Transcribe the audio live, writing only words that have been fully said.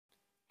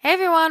Hey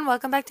everyone,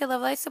 welcome back to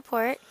Love Life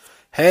Support.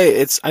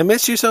 Hey, I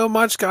miss you so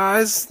much,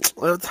 guys.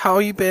 How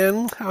you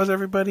been? How's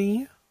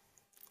everybody?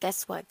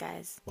 Guess what,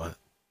 guys? What?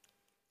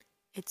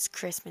 It's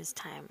Christmas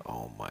time.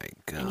 Oh my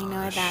And you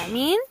know what that gosh.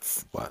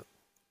 means? What?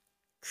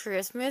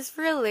 Christmas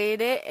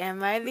related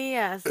Am I the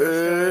Asshole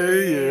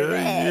stories.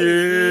 Yeah,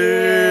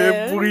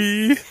 yeah, Hey,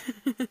 boy.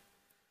 yeah.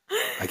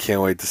 I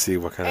can't wait to see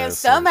what kind I have of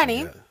so stories we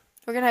many. get.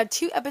 We're going to have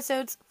 2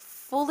 episodes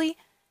fully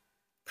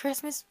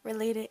Christmas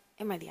related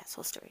Am I the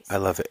Asshole stories. I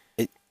love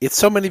it. It's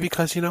so many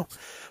because,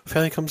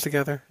 family comes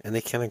together and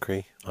they can't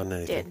agree on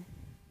anything. Dude,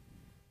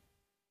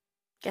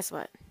 guess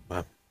what?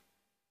 Wow.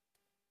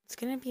 It's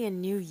going to be a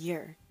new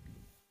year.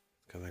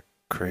 Kind of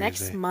crazy.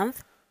 Next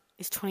month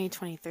is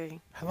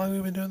 2023. How long have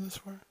we been doing this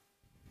for?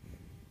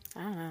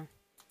 I don't know.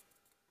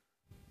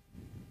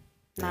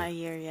 Not a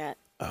year yet.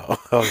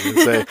 Oh, I was going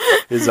to say,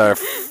 it's our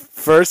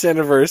first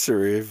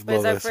anniversary of But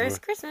it's our Love Life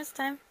first Christmas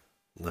time.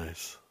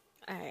 Nice.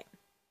 All right.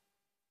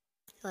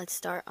 Let's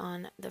start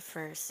on the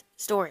first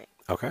story.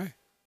 Okay.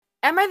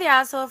 Am I the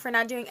asshole for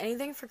not doing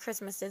anything for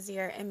Christmas this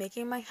year and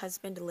making my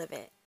husband live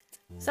it?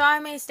 So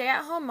I'm a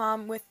stay-at-home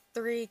mom with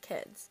 3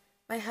 kids.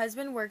 My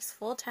husband works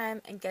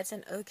full-time and gets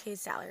an okay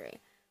salary,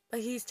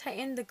 but he's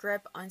tightened the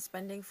grip on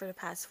spending for the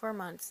past 4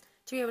 months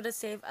to be able to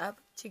save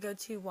up to go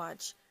to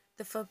watch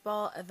the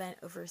football event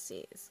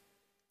overseas.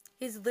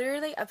 He's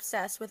literally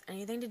obsessed with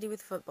anything to do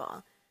with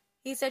football.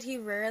 He said he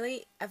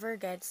rarely ever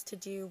gets to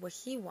do what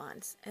he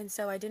wants, and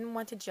so I didn't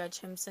want to judge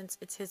him since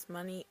it's his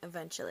money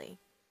eventually.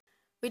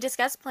 We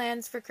discussed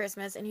plans for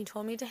Christmas, and he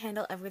told me to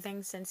handle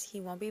everything since he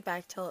won't be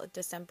back till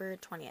December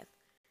 20th.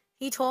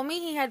 He told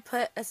me he had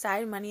put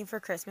aside money for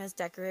Christmas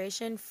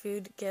decoration,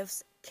 food,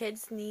 gifts,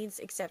 kids' needs,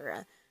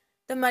 etc.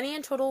 The money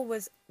in total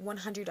was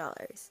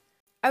 $100.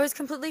 I was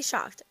completely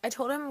shocked. I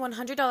told him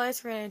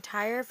 $100 for an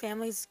entire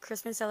family's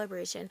Christmas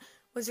celebration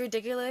was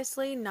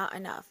ridiculously not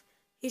enough.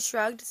 He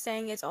shrugged,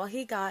 saying it's all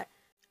he got.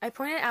 I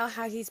pointed out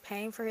how he's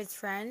paying for his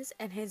friends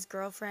and his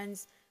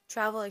girlfriend's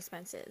travel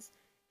expenses.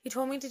 He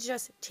told me to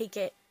just take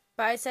it,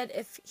 but I said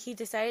if he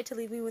decided to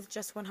leave me with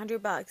just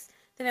 $100,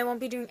 then I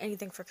won't be doing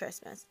anything for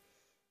Christmas.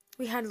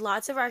 We had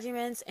lots of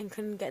arguments and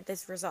couldn't get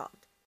this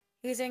resolved.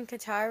 He's in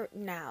Qatar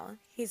now.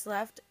 He's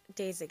left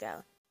days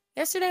ago.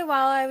 Yesterday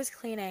while I was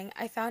cleaning,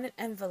 I found an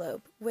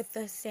envelope with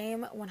the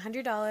same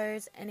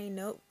 $100 and a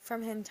note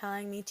from him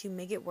telling me to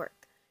make it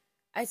work.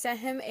 I sent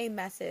him a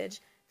message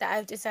that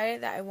I've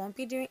decided that I won't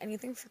be doing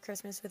anything for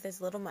Christmas with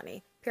his little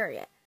money,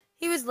 period.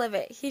 He was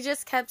livid. He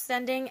just kept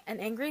sending an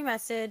angry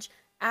message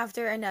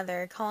after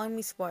another, calling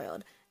me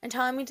spoiled, and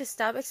telling me to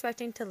stop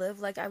expecting to live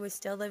like I was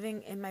still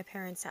living in my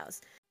parents'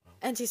 house,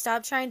 and to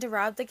stop trying to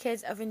rob the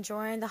kids of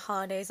enjoying the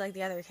holidays like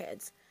the other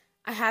kids.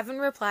 I haven't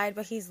replied,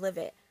 but he's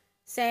livid,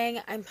 saying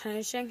I'm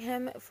punishing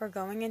him for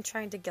going and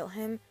trying to guilt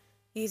him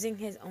using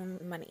his own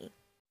money.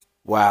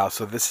 Wow,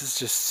 so this is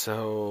just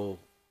so...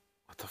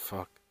 What the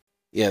fuck?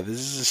 Yeah, this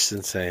is just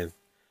insane.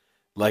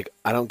 Like,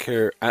 I don't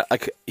care.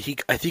 He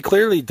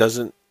clearly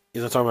doesn't.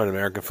 He's not talking about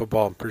American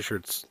football. I'm pretty sure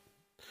it's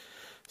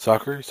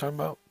soccer he's talking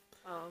about.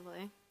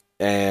 Probably.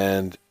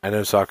 And I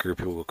know soccer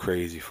people go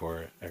crazy for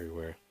it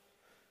everywhere.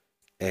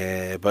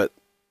 But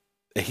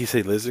he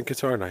said he lives in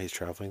Qatar. Now he's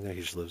traveling there.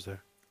 He just lives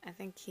there. I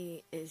think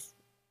he is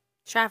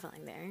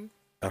traveling there.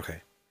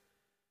 Okay.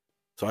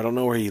 So I don't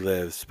know where he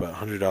lives, but I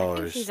 $100.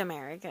 think he's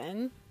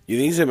American. You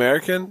think he's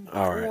American?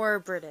 All right. Or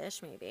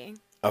British, maybe.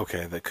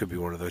 Okay, that could be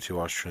one of the two.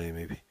 Australian,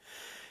 maybe.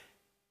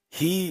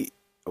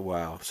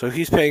 Wow. So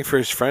he's paying for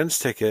his friend's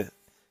ticket,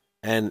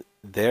 and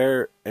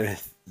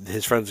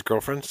his friend's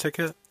girlfriend's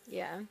ticket,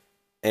 Yeah.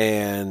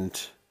 and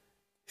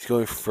he's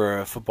going for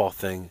a football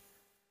thing.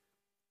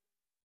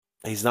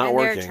 He's not and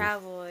working. their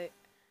travel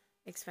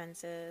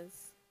expenses.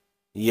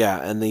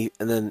 Yeah, and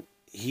then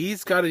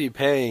he's got to be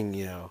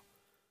paying, a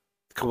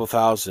couple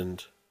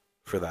thousand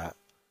for that,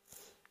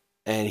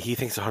 and he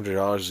thinks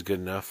 $100 is good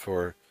enough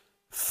for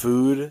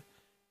food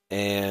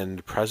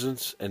and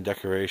presents and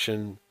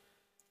decoration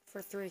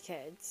For 3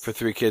 kids. for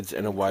 3 kids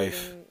and a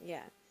wife.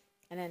 Yeah.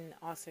 And then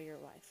also your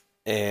wife.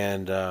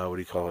 And what do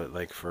you call it?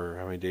 Like for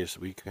how many days a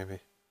week, maybe?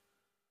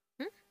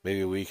 Maybe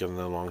a week on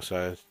the long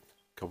side,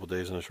 a couple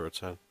days on the short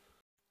side.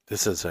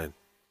 This is insane.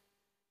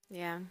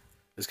 Yeah.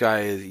 This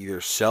guy is either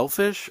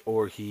selfish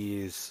or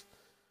just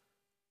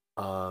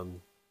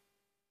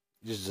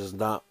does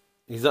not.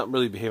 He's not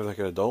really behaving like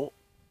an adult.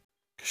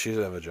 'Cause she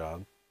doesn't have a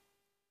job,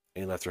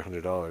 and he left her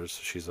 $100.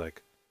 So she's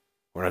like,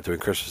 "We're not doing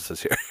Christmas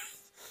this year."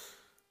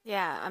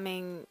 Yeah, I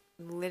mean,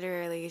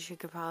 literally, she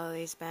could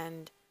probably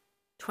spend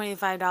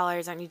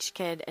 $25 on each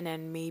kid and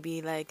then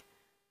maybe,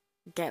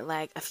 get,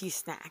 a few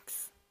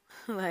snacks.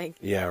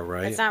 Yeah,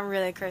 right. It's not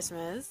really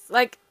Christmas.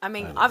 I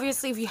mean, I know.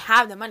 obviously, if you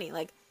have the money,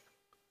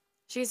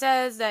 she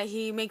says that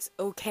he makes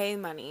okay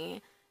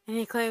money, and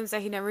he claims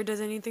that he never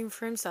does anything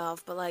for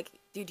himself, but,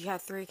 dude, you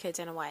have 3 kids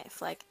and a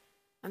wife.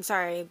 I'm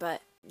sorry,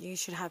 but you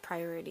should have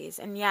priorities.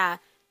 And yeah,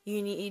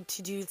 you need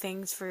to do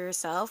things for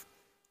yourself,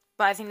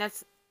 but I think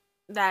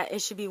that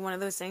it should be one of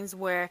those things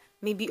where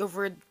maybe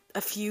over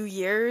a few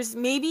years,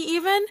 maybe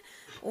even,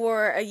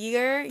 or a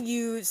year,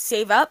 you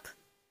save up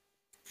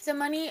some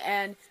money,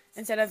 and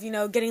instead of,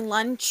 getting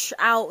lunch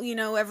out,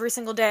 every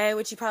single day,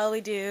 which you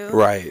probably do.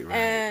 Right.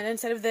 And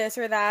instead of this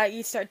or that,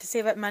 you start to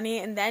save up money,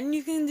 and then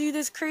you can do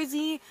this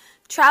crazy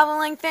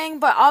traveling thing.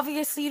 But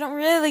obviously, you don't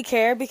really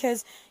care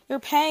because you're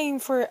paying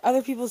for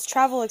other people's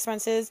travel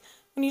expenses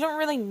when you don't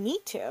really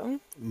need to.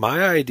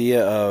 My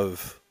idea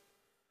of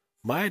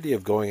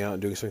going out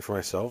and doing something for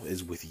myself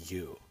is with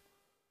you.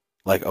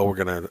 Like, oh, we're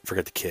gonna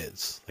forget the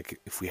kids. Like,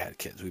 if we had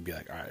kids, we'd be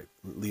like, all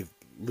right,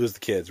 lose the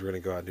kids. We're gonna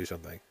go out and do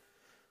something.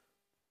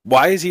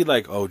 Why is he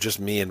like, oh, just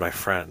me and my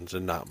friends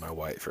and not my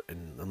wife,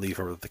 and leave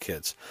her with the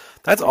kids?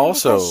 That's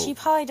also because she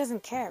probably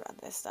doesn't care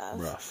about this stuff.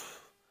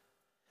 Rough.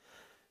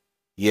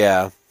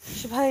 Yeah.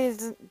 She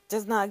probably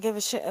does not give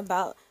a shit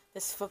about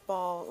this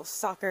football,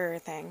 soccer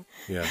thing.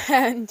 Yeah.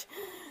 And,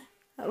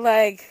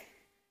 like,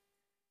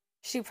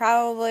 she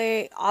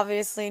probably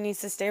obviously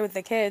needs to stay with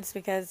the kids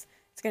because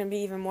it's going to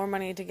be even more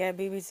money to get a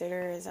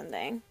babysitter or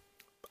something.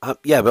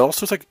 Yeah, but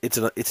also it's like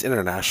it's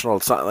international.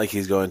 It's not like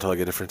he's going to like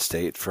a different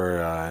state for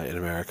in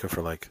America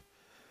for like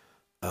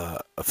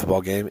a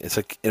football game. It's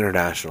like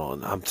international,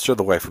 and I'm sure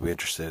the wife would be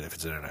interested if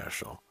it's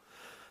international.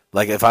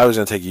 Like if I was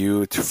gonna take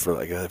you for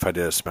like if I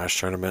did a Smash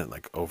tournament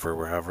like over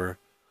wherever,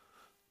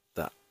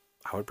 that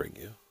I would bring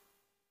you.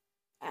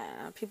 I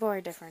don't know. People are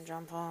different,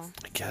 John Paul.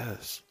 I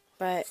guess.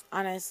 But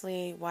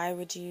honestly, why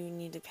would you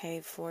need to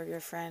pay for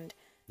your friend?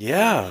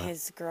 Yeah. And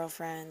his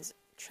girlfriend's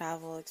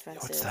travel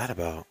expenses? What's that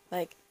about?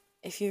 Like,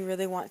 if you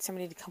really want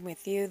somebody to come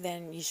with you,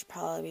 then you should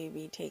probably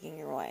be taking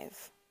your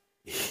wife.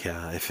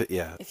 Yeah,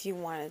 if you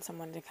wanted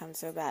someone to come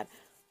so bad.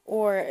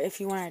 Or if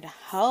you wanted to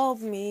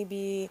help,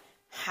 maybe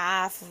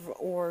half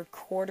or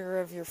quarter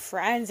of your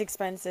friend's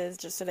expenses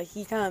just so that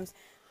he comes.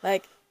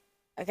 Like,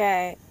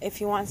 okay, if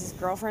he wants his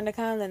girlfriend to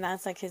come, then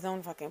that's like his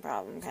own fucking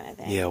problem kind of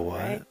thing. Yeah, what?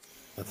 Right?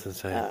 That's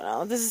insane. I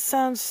don't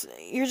know.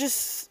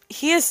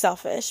 He is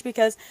selfish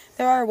because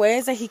there are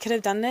ways that he could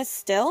have done this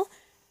still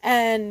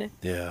and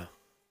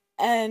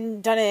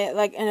done it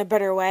like in a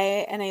better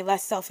way and a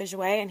less selfish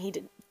way, and he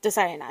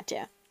decided not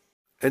to.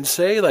 And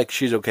say like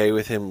she's okay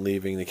with him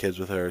leaving the kids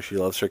with her. She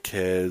loves her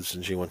kids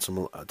and she wants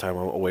some time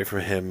away from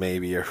him,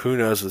 maybe, or who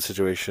knows what the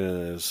situation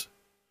is.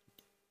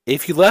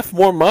 If you left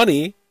more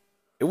money,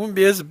 it wouldn't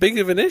be as big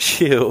of an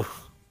issue.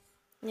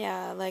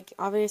 Yeah, like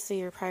obviously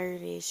your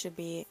priority should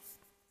be,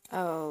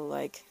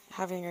 like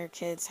having your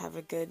kids have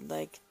a good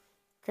like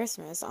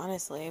Christmas.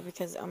 Honestly,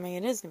 because I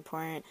mean it is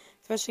important,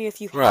 especially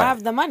if you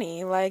have the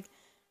money. Like,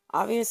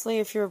 obviously,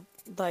 if you're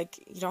like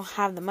you don't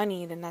have the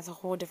money, then that's a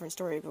whole different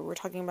story. But we're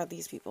talking about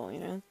these people,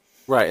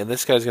 Right, and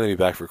this guy's gonna be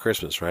back for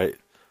Christmas, right?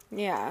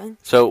 Yeah.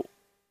 So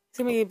he's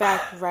gonna be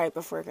back right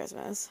before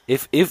Christmas.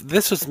 If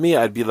this was me,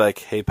 I'd be like,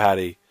 hey,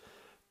 Patty,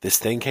 this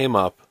thing came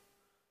up.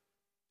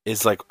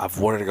 It's like I've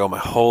wanted to go my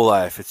whole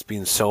life. It's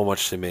been so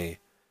much to me.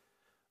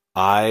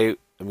 I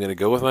am gonna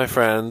go with my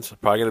friends. I'm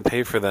probably gonna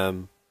pay for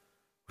them,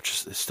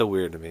 which is still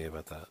weird to me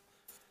about that.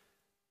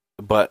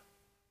 But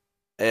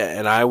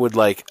and I would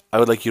like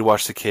you to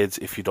watch the kids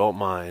if you don't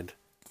mind,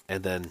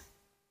 and then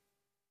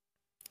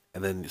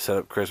set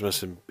up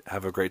Christmas and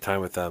have a great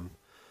time with them,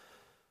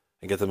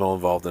 and get them all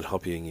involved in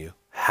helping you.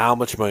 How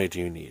much money do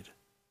you need?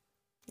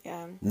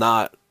 Yeah.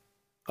 Not,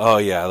 oh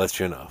yeah, that's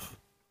you enough.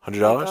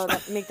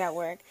 $100? Make that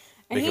work.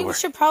 And he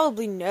should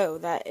probably know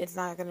that it's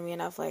not going to be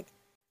enough. Like,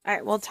 all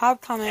right, well,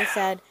 top comment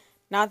said,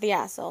 not the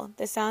asshole.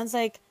 This sounds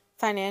like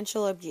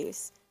financial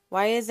abuse.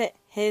 Why is it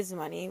his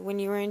money when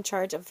you were in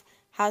charge of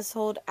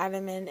household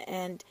admin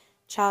and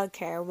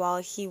childcare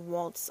while he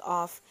waltzed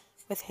off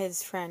with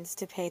his friends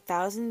to pay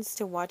thousands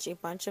to watch a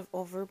bunch of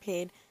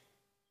overpaid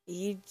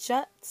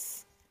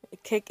idiots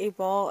kick a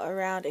ball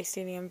around a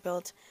stadium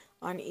built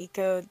on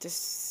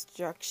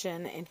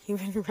eco-destruction and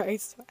human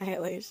rights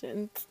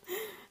violations?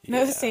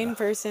 No sane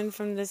person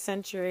from this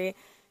century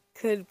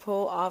could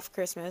pull off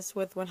Christmas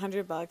with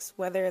 $100,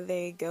 whether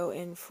they go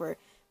in for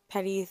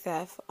petty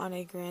theft on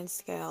a grand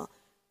scale.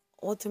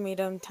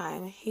 Ultimatum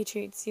time. He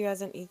treats you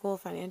as an equal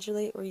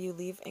financially, or you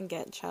leave and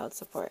get child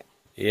support.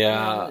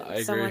 Yeah, I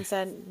agree. Someone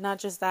said, not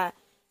just that,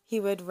 he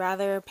would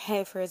rather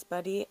pay for his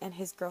buddy and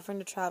his girlfriend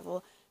to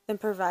travel than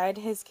provide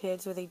his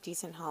kids with a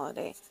decent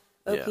holiday.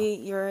 Opie,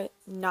 you're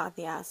not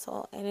the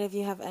asshole. And if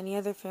you have any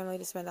other family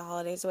to spend the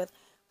holidays with,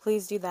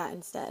 please do that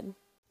instead.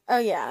 Oh,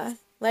 yeah.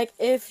 Like,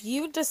 if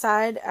you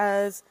decide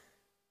as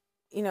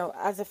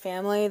a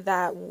family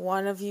that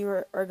one of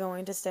you are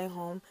going to stay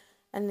home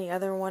and the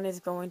other one is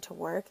going to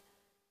work,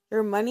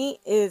 your money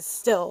is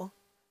still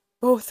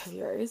both of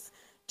yours.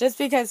 Just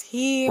because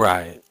he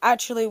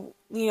actually,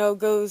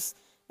 goes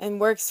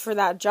and works for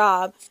that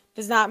job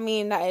does not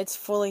mean that it's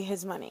fully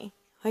his money.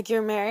 Like,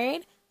 you're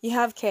married, you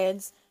have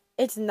kids,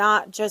 it's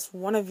not just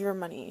one of your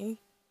money.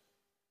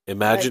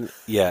 Imagine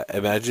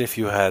if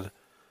you had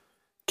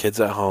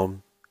kids at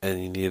home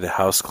and you needed a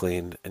house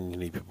cleaned and you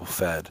need people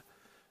fed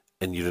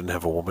and you didn't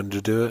have a woman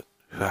to do it.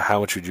 How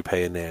much would you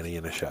pay a nanny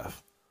and a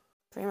chef?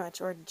 Pretty much,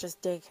 or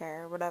just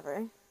daycare or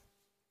whatever.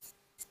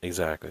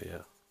 Exactly,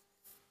 yeah.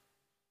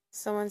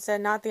 Someone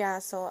said, not the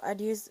asshole. I'd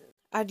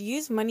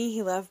use money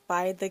he left,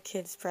 buy the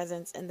kids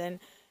presents, and then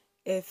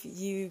if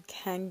you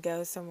can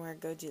go somewhere,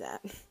 go do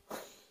that.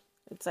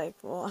 It's like,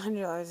 well,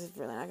 $100 is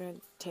really not going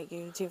to take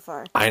you too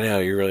far. I know,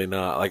 you're really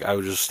not. Like, I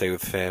would just stay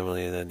with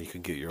family and then you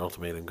can get your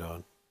ultimatum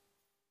going.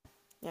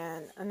 Yeah,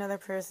 and another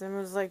person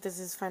was like, this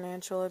is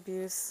financial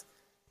abuse.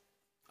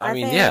 I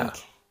mean, think, yeah.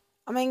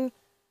 I mean,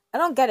 I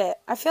don't get it.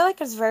 I feel like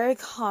it's very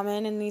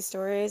common in these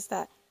stories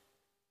that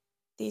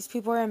these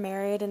people are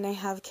married and they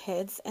have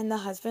kids and the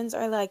husbands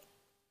are like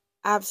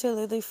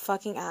absolutely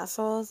fucking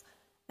assholes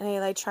and they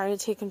like try to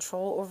take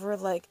control over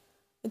like,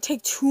 they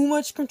take too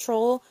much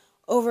control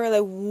over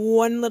like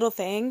one little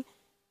thing.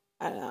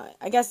 I don't know.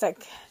 I guess that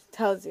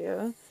tells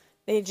you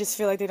they just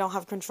feel like they don't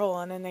have control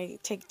and then they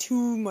take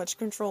too much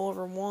control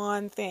over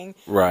one thing.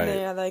 And Right.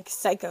 they're like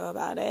psycho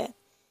about it.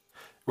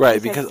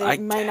 Right, Because because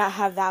they might not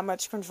have that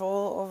much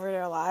control over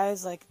their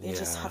lives. Like, they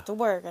just Yeah. have to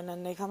work and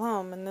then they come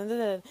home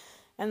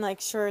and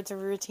like, sure, it's a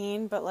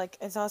routine, but like,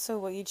 it's also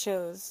what you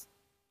chose.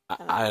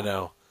 I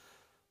know.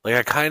 Like,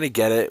 I kind of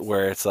get it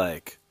where it's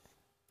like,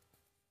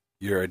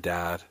 you're a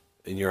dad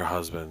and you're a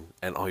husband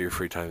and all your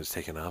free time is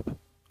taken up.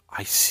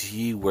 I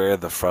see where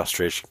the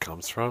frustration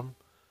comes from,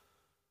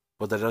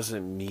 but that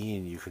doesn't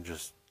mean you can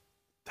just,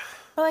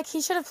 But like,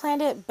 he should have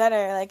planned it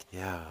better. Like,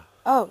 yeah.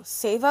 oh,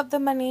 save up the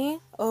money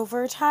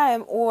over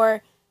time,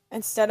 or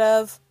instead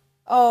of,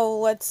 oh,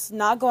 let's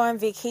not go on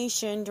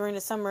vacation during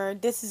the summer,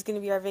 this is going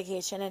to be our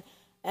vacation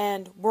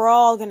and we're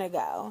all going to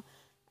go.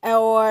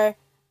 Or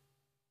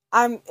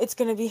it's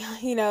going to be,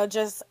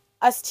 just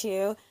us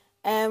two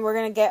and we're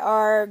going to get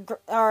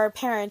our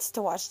parents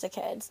to watch the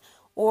kids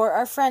or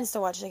our friends to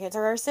watch the kids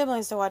or our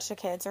siblings to watch the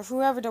kids or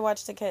whoever to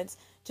watch the kids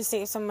to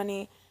save some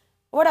money.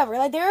 Whatever.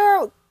 Like, there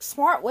are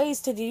smart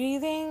ways to do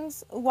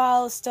things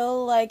while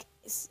still like,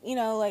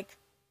 like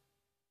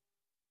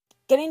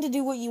getting to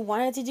do what you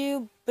wanted to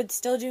do, but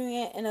still doing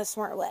it in a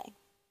smart way.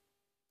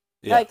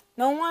 Yeah. Like,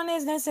 no one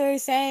is necessarily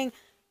saying,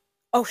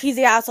 oh, he's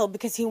the asshole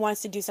because he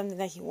wants to do something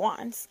that he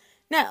wants.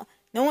 No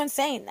one's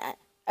saying that.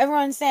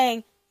 Everyone's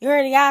saying,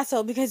 you're the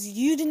asshole because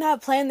you did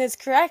not plan this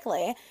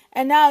correctly,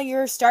 and now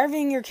you're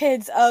starving your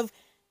kids of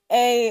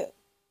a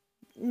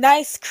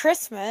nice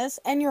Christmas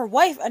and your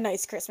wife a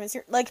nice Christmas.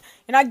 You're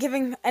not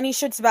giving any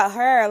shits about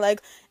her,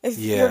 like, if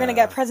you're gonna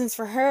get presents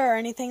for her or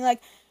anything.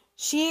 Like,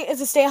 she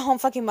is a stay-at-home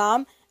fucking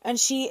mom and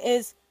she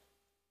is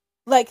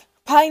like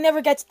probably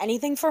never gets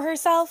anything for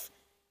herself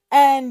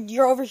and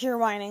you're over here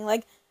whining.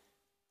 Like,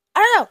 I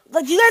don't know,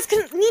 like, you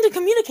guys need to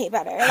communicate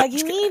better. Like,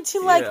 you need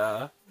to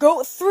like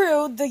go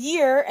through the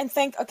year and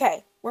think,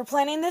 okay, we're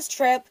planning this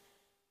trip,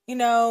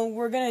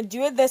 we're gonna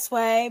do it this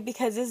way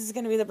because this is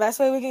gonna be the best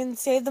way we can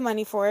save the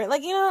money for it.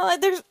 Like,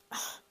 like, there's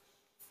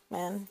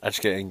man. I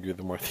just get angry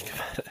the more I think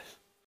about it.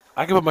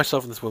 I can put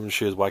myself in this woman's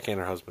shoes. Why can't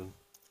her husband?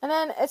 And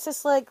then it's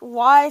just like,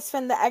 why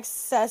spend the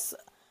excess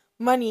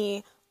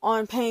money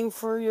on paying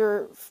for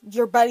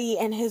your buddy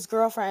and his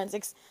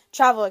girlfriend's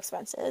travel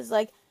expenses?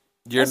 Like,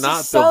 you're it's not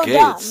just Bill so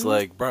Gates, dumb.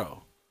 like,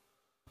 bro.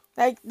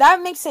 Like,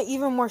 that makes it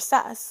even more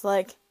sus.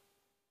 Like,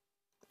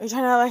 are you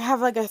trying to like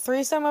have like a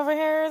threesome over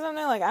here or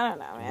something? Like, I don't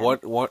know,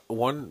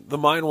 man. The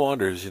mind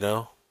wanders,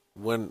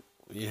 when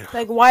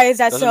like, why is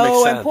that doesn't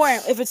so make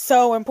important? sense. If it's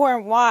so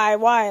important, why?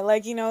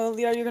 Like, you're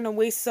gonna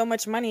waste so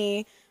much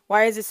money.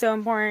 Why is it so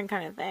important,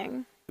 kind of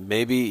thing?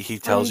 Maybe he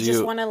tells you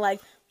just want to like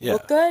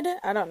look good.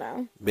 I don't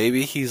know.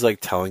 Maybe he's like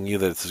telling you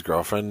that it's his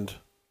girlfriend,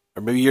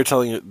 or maybe you're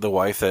telling the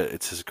wife that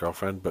it's his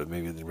girlfriend, but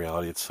maybe in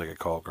reality it's like a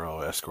call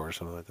girl escort or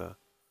something like that.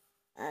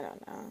 I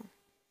don't know.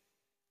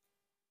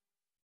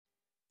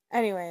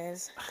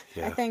 Anyways,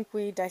 I think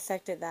we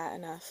dissected that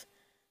enough.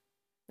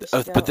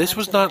 But this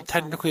was not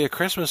technically a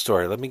Christmas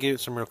story. Let me give you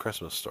some real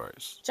Christmas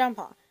stories. John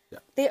Paul. Yeah.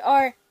 They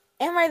are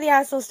Am I the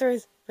Asshole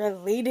stories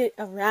related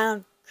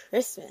around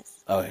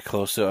Christmas. Okay,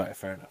 close to it.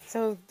 Fair enough.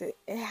 So,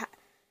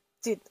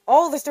 dude,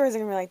 all the stories are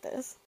going to be like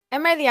this.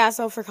 Am I the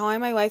asshole for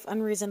calling my wife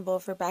unreasonable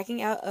for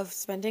backing out of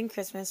spending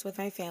Christmas with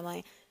my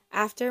family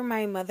after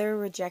my mother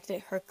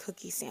rejected her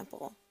cookie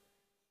sample?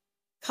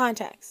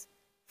 Context.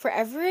 For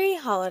every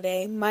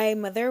holiday, my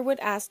mother would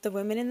ask the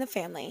women in the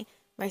family,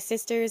 my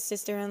sisters,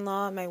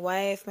 sister-in-law, my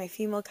wife, my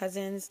female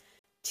cousins,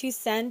 to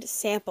send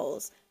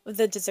samples of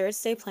the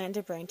desserts they planned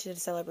to bring to the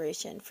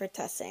celebration for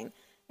testing,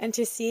 and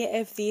to see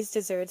if these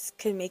desserts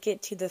could make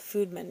it to the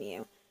food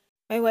menu.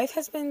 My wife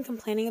has been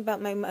complaining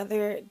about my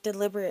mother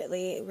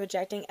deliberately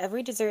rejecting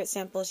every dessert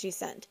sample she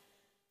sent.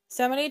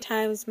 So many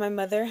times my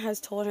mother has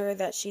told her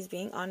that she's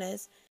being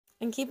honest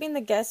and keeping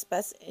the guest's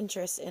best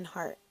interests in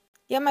heart.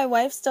 Yet my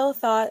wife still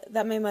thought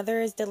that my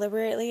mother is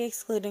deliberately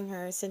excluding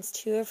her since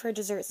 2 of her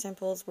dessert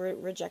samples were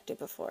rejected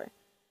before.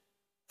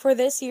 For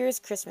this year's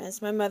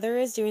Christmas, my mother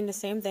is doing the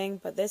same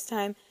thing, but this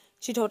time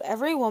she told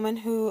every woman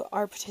who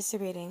are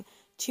participating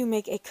to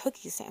make a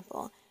cookie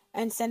sample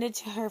and send it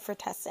to her for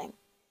testing.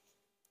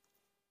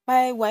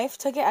 My wife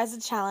took it as a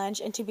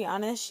challenge, and to be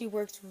honest, she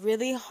worked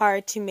really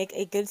hard to make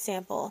a good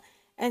sample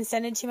and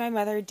send it to my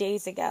mother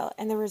days ago,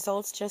 and the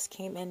results just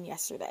came in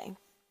yesterday.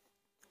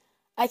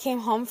 I came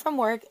home from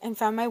work and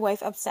found my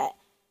wife upset.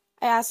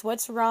 I asked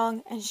what's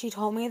wrong, and she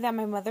told me that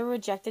my mother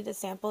rejected the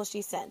sample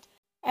she sent.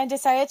 and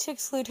decided to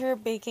exclude her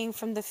baking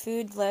from the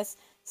food list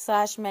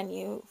 /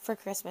 menu for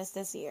Christmas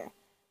this year.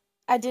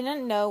 I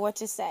didn't know what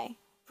to say,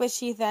 but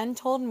she then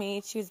told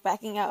me she was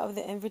backing out of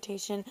the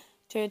invitation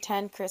to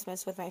attend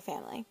Christmas with my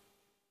family.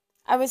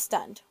 I was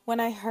stunned when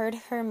I heard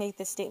her make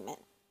this statement.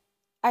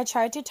 I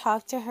tried to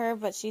talk to her,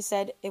 but she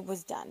said it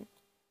was done.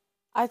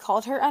 I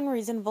called her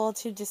unreasonable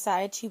to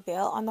decide to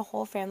bail on the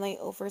whole family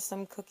over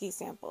some cookie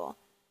sample.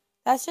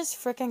 That's just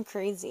frickin'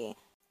 crazy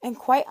and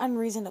quite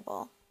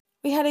unreasonable.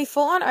 We had a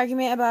full-on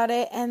argument about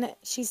it, and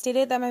she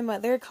stated that my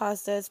mother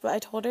caused this, but I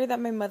told her that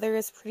my mother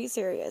is pretty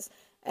serious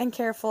and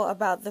careful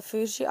about the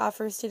food she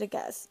offers to the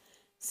guests,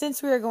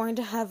 since we are going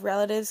to have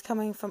relatives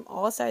coming from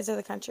all sides of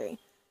the country.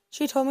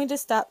 She told me to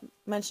stop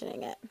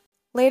mentioning it.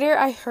 Later,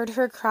 I heard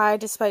her cry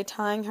despite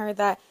telling her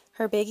that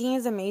her baking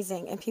is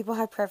amazing and people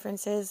have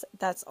preferences,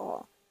 that's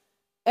all.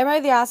 Am I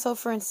the asshole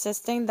for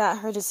insisting that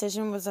her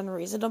decision was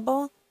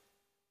unreasonable?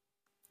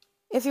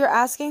 If you're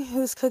asking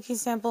whose cookie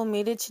sample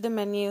made it to the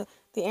menu,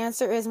 the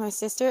answer is my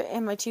sister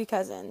and my 2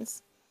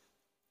 cousins.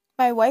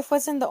 My wife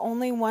wasn't the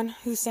only one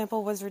whose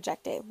sample was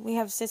rejected. We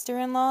have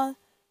sister-in-law,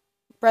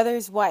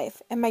 brother's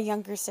wife, and my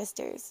younger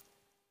sisters.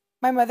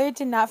 My mother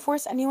did not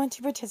force anyone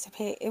to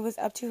participate. It was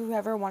up to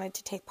whoever wanted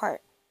to take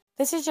part.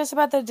 This is just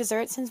about the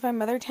dessert since my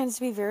mother tends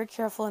to be very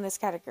careful in this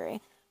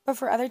category. But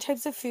for other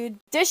types of food,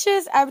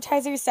 dishes,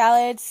 appetizers,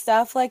 salads,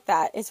 stuff like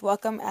that is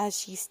welcome as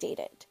she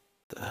stated.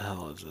 The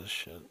hell is this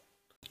shit?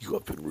 You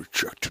have been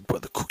rejected by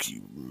the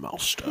Cookie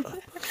Master.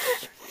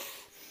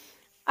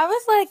 I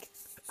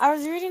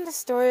was reading the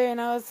story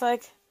and I was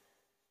like,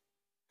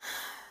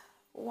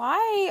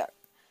 why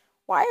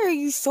are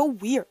you so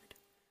weird?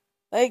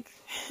 Like,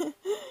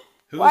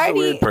 Who's why the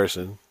weird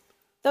person?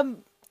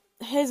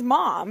 His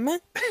mom,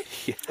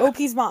 Yeah.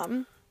 OP's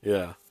mom.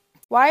 Yeah.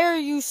 Why are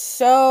you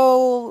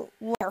so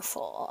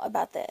careful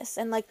about this?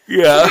 And like,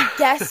 Yeah.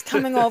 guests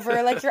coming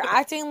over, like you're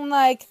acting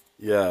like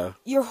Yeah.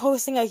 you're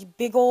hosting a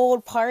big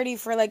old party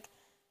for like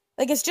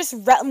it's just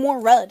more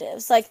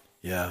relatives. Like,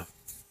 Yeah.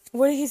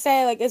 what did he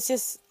say? Like, it's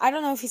just, I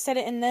don't know if he said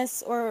it in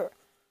this or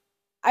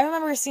I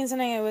remember seeing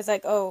something. It was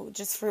like, oh,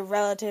 just for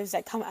relatives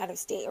that come out of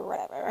state or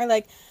whatever, or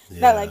like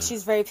that. Like,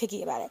 she's very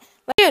picky about it.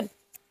 Like, dude,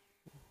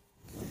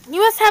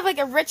 you must have like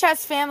a rich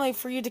ass family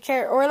for you to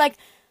care, or like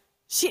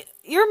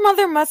your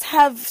mother must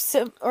have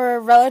or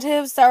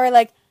relatives that are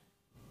like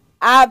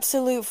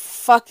absolute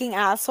fucking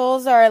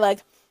assholes. That are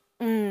like,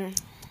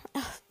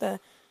 the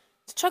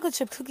chocolate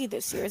chip cookie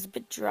this year is a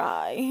bit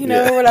dry, you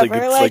know, or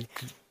whatever. Like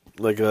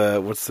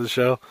what's the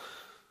show?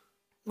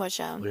 What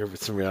show? Like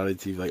some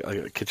reality TV, like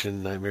a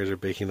kitchen nightmares or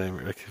baking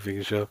nightmares, like a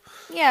baking show.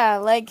 Yeah,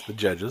 like The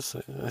Judges.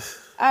 I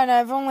don't know.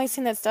 I've only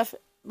seen that stuff,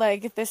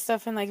 like this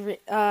stuff in like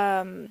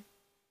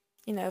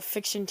you know,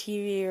 fiction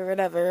TV or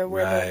whatever,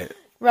 where the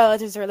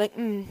relatives are like,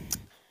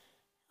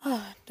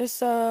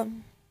 this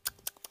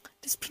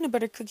peanut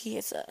butter cookie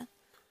is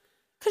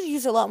could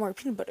use a lot more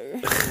peanut butter.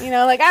 You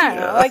know, like, I don't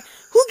know. Like,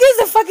 who gives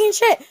a fucking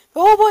shit?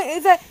 The whole point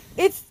is that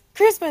it's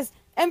Christmas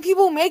and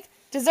people make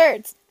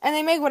desserts and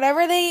they make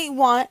whatever they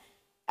want,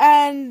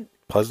 and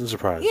pleasant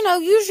surprise. you know,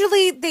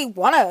 usually they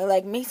want to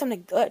like make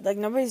something good. Like,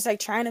 nobody's like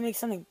trying to make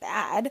something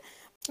bad.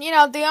 You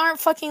know, they aren't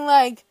fucking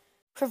like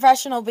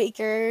professional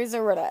bakers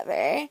or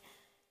whatever.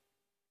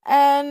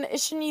 And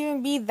it shouldn't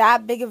even be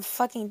that big of a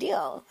fucking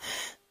deal.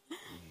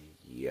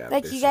 Yeah,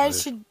 like, basically. you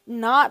guys should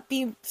not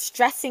be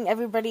stressing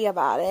everybody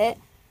about it.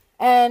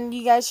 And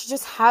you guys should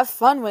just have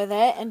fun with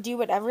it and do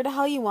whatever the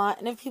hell you want.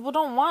 And if people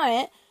don't want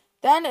it,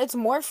 then it's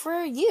more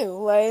for you.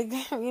 Like,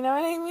 you know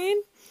what I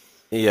mean?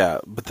 Yeah,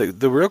 but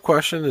the real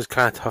question is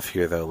kind of tough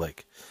here, though.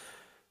 Like,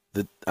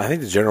 I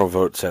think the general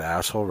vote said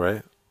asshole,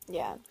 right?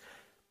 Yeah.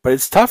 But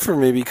it's tough for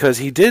me because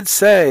he did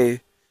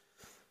say,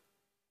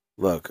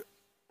 look,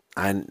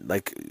 I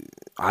think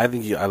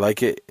I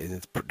like it, and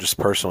it's just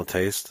personal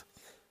taste.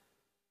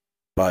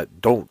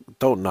 But don't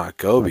not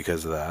go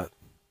because of that.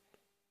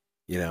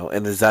 You know,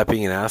 and is that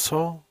being an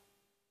asshole?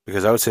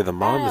 Because I would say the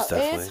mom is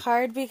definitely. It's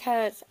hard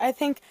because I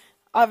think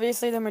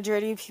obviously the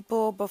majority of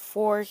people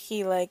before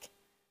he like,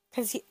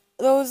 because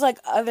those like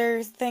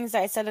other things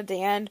that I said at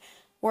the end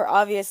were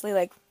obviously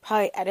like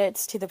probably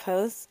edits to the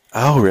post.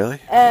 Oh, really?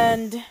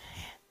 And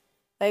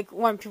like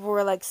when people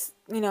were like,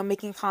 you know,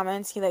 making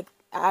comments, he like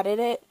added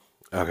it.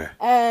 Okay.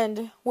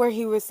 And where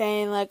he was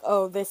saying like,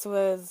 oh, this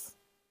was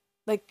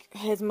like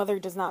his mother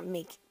does not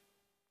make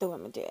the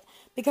women do it,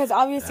 because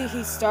obviously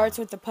he starts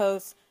with the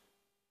post,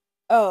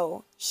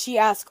 oh, she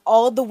asked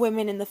all the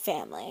women in the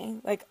family,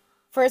 like,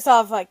 first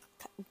off, like,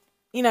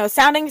 you know,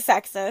 sounding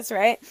sexist,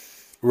 right?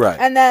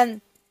 And then,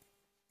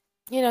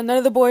 you know, none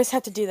of the boys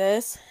have to do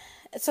this,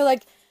 so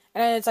like,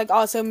 and it's like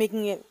also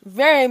making it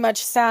very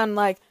much sound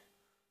like,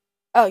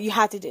 oh, you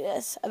have to do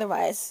this,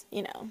 otherwise,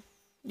 you know,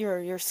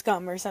 you're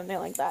scum or something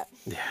like that.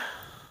 Yeah.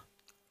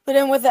 But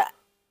then with the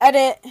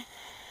edit,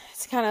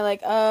 it's kind of like,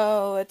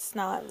 oh, it's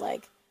not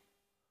like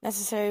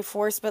necessary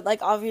force, but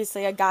like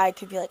obviously a guy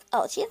could be like,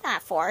 oh, she's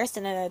not forced,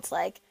 and then it's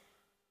like,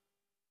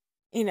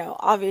 you know,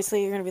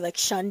 obviously you're gonna be like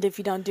shunned if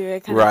you don't do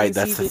it, kind of thing.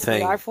 That's so you the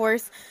thing. Are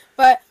forced,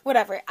 but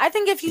whatever. I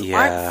think if you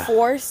aren't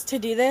forced to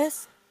do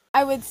this,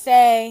 I would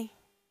say,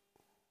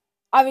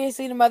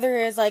 obviously, the mother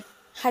is like,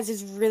 has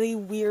this really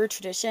weird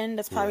tradition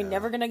that's probably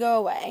never going to go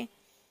away.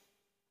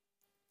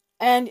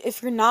 And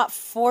if you're not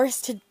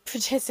forced to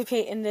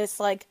participate in this,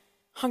 like,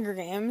 Hunger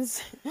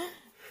Games,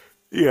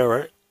 Yeah,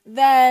 right.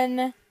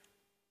 then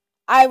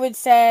I would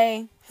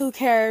say, who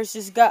cares,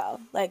 just go.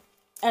 Like,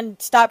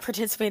 and stop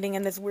participating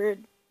in this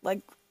weird,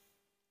 like,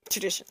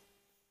 tradition.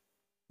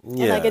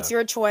 Yeah. And, like, it's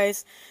your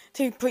choice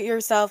to put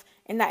yourself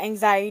in that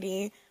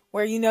anxiety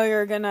where you know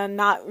you're gonna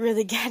not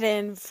really get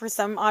in for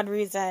some odd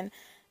reason.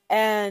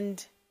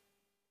 And,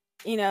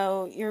 you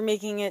know, you're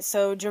making it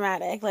so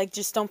dramatic. Like,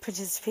 just don't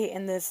participate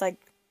in this, like,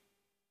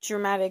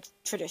 dramatic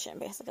tradition,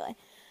 basically.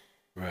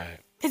 Right.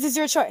 Because it's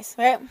your choice,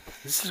 right?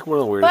 This is one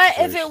of the weirdest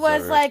But if it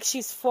was, ever. like,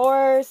 she's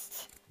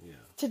forced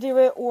to do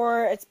it,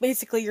 or it's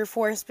basically you're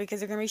forced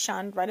because you're going to be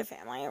shunned by the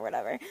family or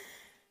whatever,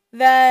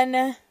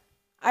 then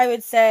I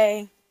would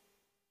say,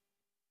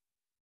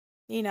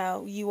 you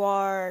know, you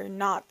are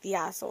not the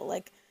asshole.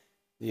 Like,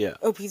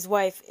 OP's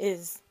wife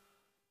is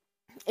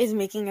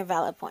making a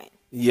valid point.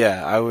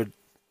 Yeah,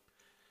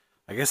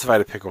 I guess if I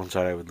had to pick one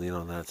side, I would lean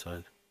on that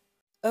side.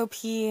 OP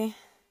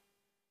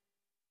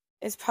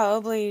is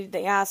probably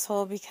the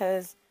asshole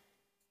because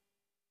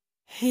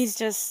he's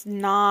just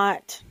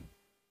not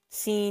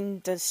seeing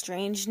the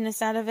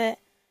strangeness out of it.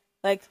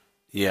 Like,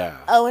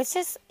 oh, it's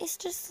just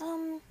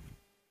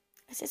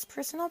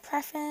personal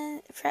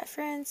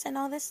preference and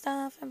all this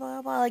stuff and blah,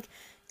 blah, blah. Like,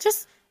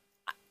 just,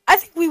 I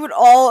think we would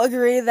all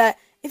agree that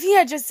if he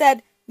had just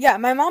said, yeah,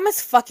 my mom is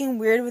fucking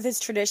weird with his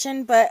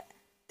tradition, but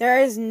there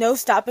is no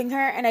stopping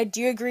her, and I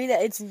do agree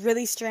that it's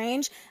really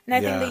strange, and I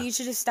think that you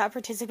should just stop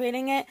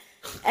participating in it,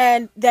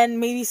 and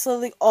then maybe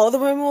slowly all the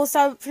women will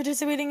stop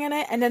participating in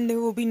it, and then there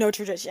will be no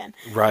tradition.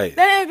 Right.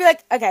 Then it would be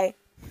like, okay,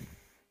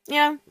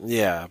 yeah.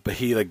 Yeah, but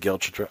he, like,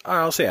 guilt tripped her.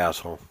 I'll say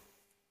asshole.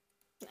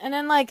 And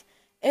then, like,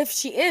 if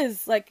she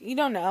is, like, you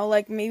don't know,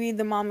 like, maybe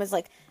the mom is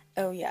like,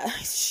 oh, yeah,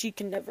 she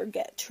can never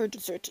get her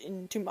dessert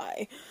into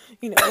my,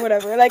 you know,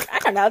 whatever. Like, I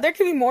don't know, there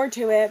could be more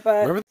to it,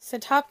 but... So,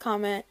 top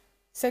comment.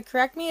 So,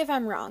 correct me if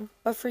I'm wrong,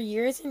 but for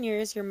years and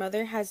years, your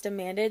mother has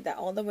demanded that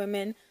all the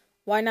women,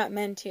 why not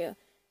men too,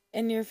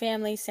 in your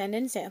family send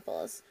in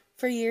samples.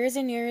 For years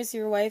and years,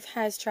 your wife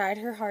has tried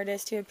her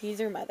hardest to appease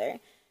her mother,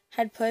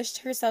 had pushed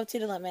herself to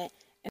the limit,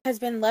 and has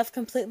been left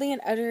completely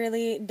and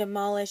utterly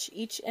demolished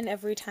each and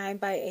every time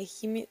by a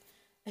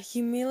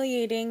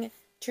humiliating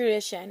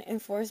tradition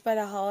enforced by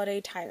the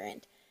holiday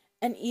tyrant.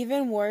 And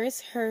even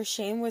worse, her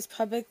shame was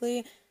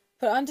publicly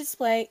put on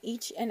display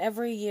each and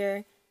every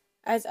year,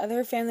 as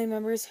other family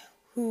members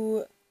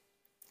who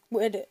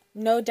would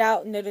no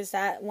doubt notice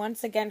that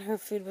once again her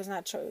food was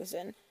not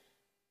chosen.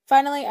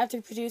 Finally,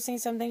 after producing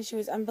something she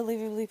was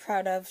unbelievably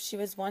proud of, she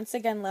was once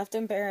again left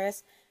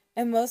embarrassed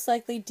and most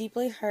likely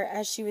deeply hurt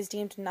as she was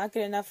deemed not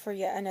good enough for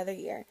yet another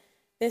year.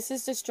 This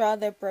is the straw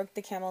that broke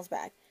the camel's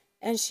back,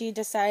 and she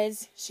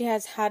decides she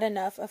has had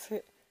enough of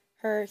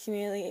her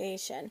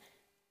humiliation,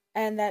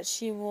 and that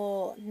she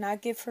will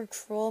not give her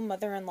cruel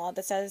mother-in-law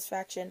the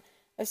satisfaction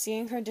of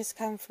seeing her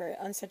discomfort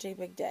on such a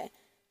big day.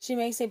 She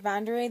makes a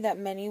boundary that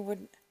many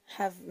would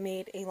have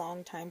made a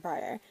long time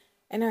prior,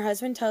 and her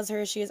husband tells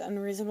her she is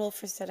unreasonable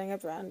for setting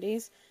up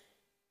boundaries.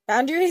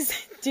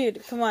 Boundaries?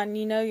 Dude, come on,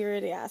 you know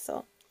you're the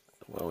asshole.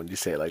 Well, when you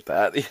say it like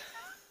that,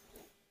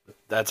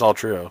 that's all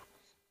true.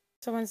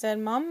 Someone said,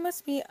 Mom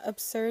must be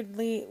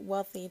absurdly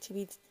wealthy to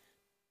be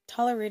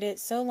tolerated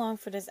so long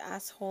for this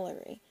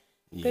assholery.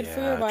 Good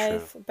for your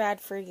wife,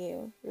 bad for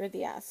you. You're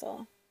the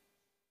asshole.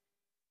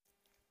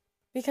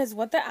 Because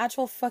what the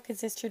actual fuck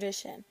is this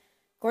tradition?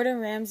 Gordon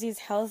Ramsay's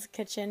Hell's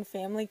Kitchen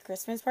family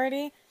Christmas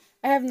party?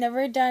 I have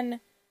never done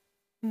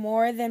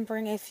more than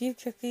bring a few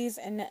cookies,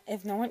 and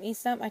if no one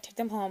eats them, I take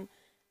them home.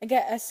 I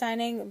get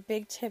assigning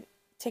big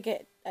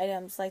ticket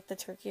items like the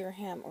turkey or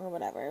ham or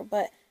whatever,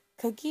 but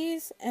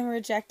cookies and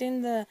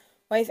rejecting the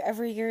wife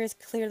every year is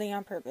clearly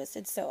on purpose.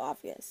 It's so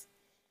obvious.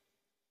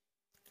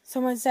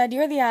 Someone said,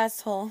 you're the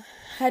asshole.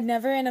 Had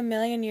never in a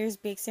million years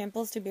baked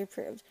samples to be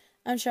approved.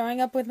 I'm showing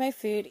up with my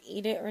food,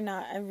 eat it or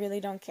not, I really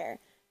don't care.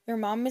 Your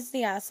mom is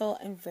the asshole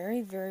and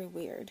very, very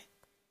weird.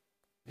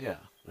 Yeah,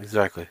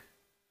 exactly.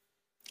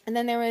 And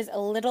then there was a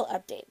little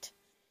update.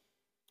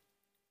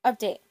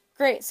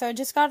 Great, so I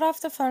just got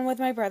off the phone with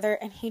my brother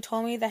and he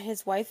told me that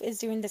his wife is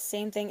doing the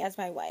same thing as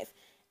my wife,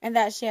 and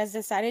that she has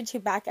decided to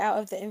back out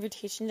of the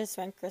invitation to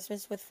spend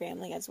Christmas with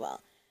family as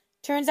well.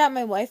 Turns out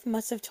my wife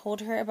must have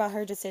told her about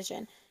her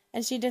decision,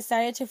 and she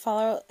decided to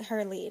follow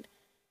her lead.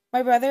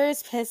 My brother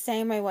is pissed,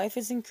 saying my wife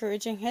is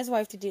encouraging his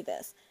wife to do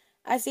this.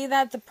 I see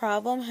that the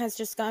problem has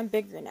just gone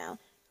bigger now.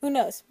 Who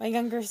knows, my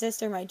younger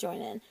sister might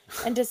join in,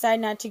 and decide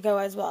not to go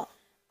as well.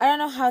 I don't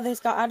know how this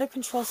got out of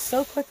control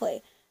so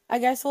quickly. I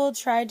guess we'll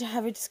try to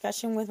have a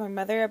discussion with my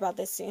mother about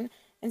this soon,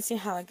 and see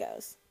how it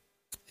goes.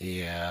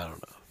 Yeah, I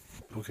don't know.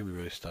 People can be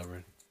really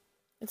stubborn.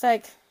 It's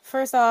like,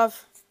 first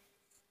off,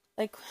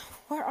 like,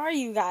 where are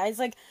you guys?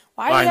 Like,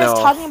 why are you guys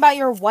talking about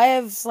your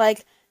wives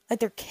like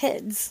they're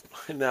kids?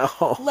 I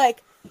know.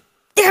 Like,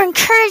 they're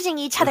encouraging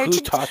each other Who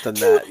to taught them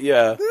that?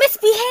 Yeah.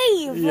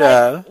 misbehave.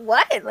 Yeah. Like,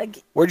 what?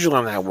 Like, Where'd you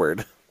learn that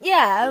word?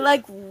 yeah,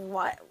 like,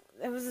 what?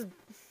 It was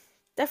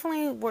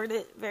definitely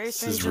worded very This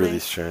strangely. is really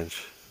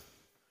strange.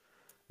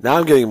 Now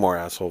I'm getting more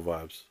asshole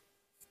vibes.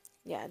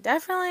 Yeah,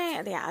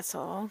 definitely the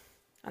asshole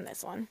on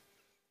this one.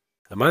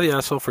 Am I the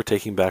asshole for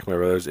taking back my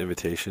brother's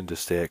invitation to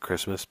stay at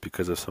Christmas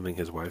because of something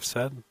his wife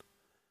said?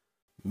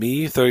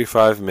 Me,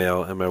 35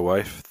 male, and my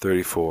wife,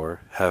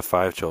 34, have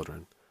 5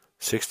 children.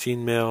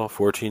 16 male,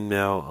 14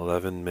 male,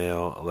 11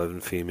 male, 11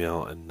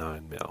 female, and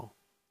 9 male.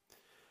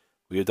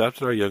 We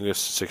adopted our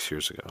youngest 6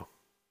 years ago.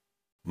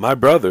 My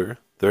brother,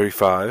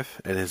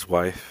 35, and his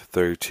wife,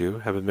 32,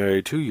 have been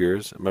married 2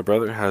 years, and my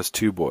brother has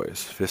 2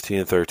 boys, 15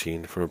 and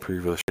 13, from a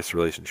previous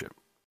relationship.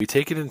 We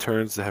take it in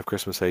turns to have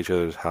Christmas at each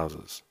other's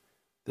houses.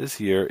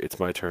 This year, it's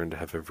my turn to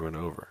have everyone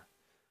over.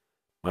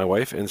 My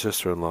wife and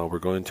sister-in-law were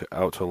going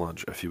out to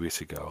lunch a few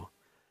weeks ago,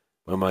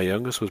 when my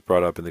youngest was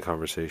brought up in the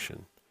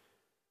conversation.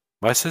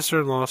 My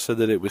sister-in-law said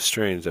that it was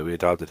strange that we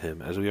adopted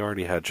him, as we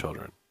already had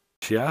children.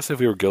 She asked if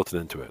we were guilted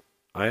into it.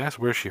 I asked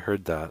where she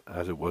heard that,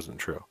 as it wasn't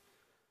true.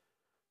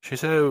 She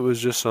said it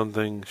was just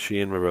something she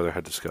and my brother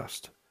had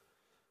discussed.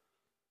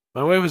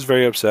 My wife was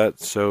very upset,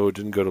 so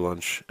didn't go to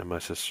lunch, and my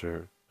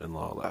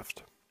sister-in-law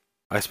left.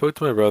 I spoke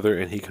to my brother,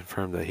 and he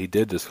confirmed that he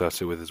did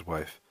discuss it with his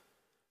wife,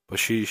 but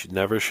she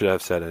never should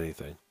have said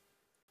anything.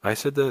 I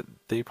said that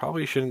they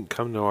probably shouldn't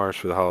come to ours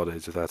for the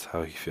holidays if that's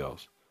how he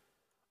feels.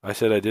 I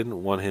said I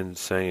didn't want him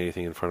saying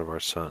anything in front of our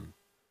son.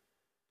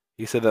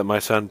 He said that my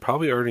son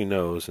probably already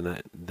knows,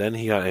 and then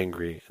he got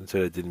angry and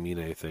said it didn't mean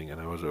anything and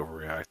I was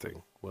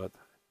overreacting. What?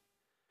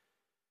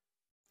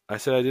 I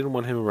said I didn't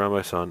want him around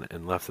my son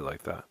and left it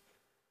like that.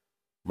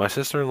 My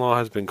sister-in-law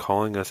has been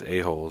calling us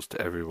a-holes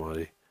to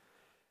everybody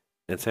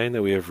and saying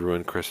that we have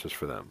ruined Christmas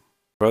for them.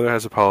 My brother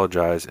has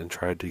apologized and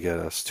tried to get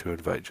us to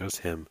invite just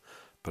him,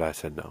 but I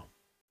said no.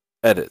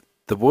 Edit.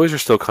 The boys are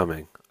still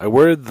coming. I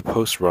worded the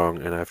post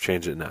wrong and I've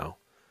changed it now.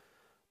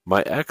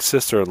 My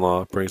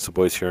ex-sister-in-law brings the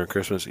boys here on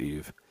Christmas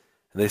Eve,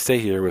 and they stay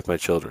here with my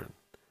children.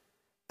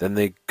 Then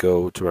they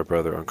go to my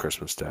brother on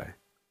Christmas Day.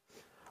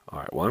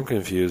 Alright, well I'm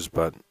confused,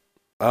 but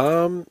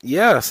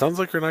yeah, sounds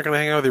like you're not gonna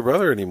hang out with your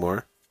brother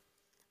anymore.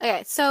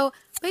 Okay, so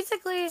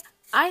basically,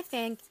 I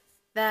think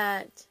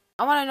that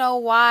I want to know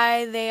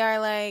why they are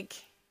like,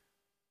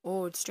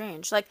 oh, it's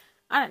strange. Like,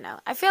 I don't know.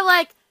 I feel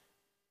like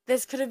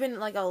this could have been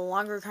like a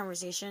longer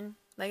conversation.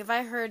 Like, if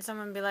I heard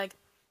someone be like,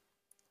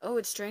 oh,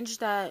 it's strange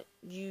that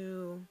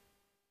you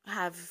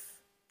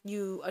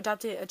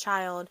adopted a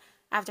child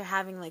after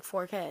having like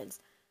 4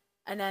 kids.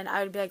 And then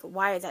I would be like,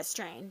 why is that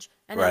strange?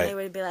 And then they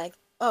would be like,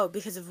 oh,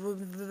 because of blah,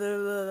 blah,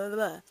 blah, blah,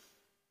 blah.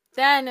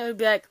 Then it would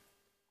be like,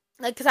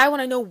 because I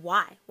want to know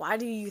why. Why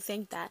do you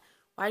think that?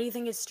 Why do you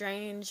think it's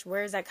strange?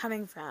 Where is that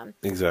coming from?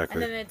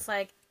 Exactly. And then it's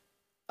like,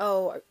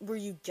 oh, were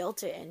you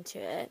guilted into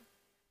it?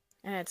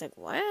 And it's like,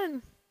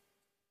 what?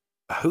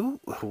 Who?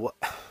 What?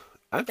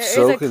 I'm There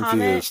so is a confused.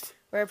 comment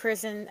where a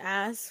person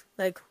asks,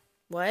 like,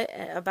 what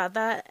about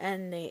that?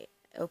 And the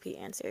OP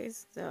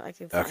answers. So I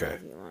can find it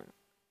if you want.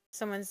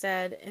 Someone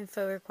said,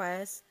 info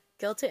request,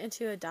 guilted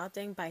into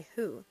adopting by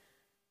who?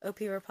 OP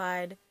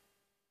replied,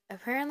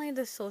 apparently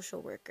the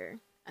social worker.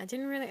 I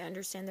didn't really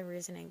understand the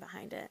reasoning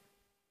behind it.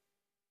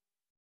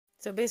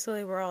 So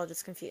basically, we're all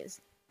just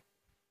confused.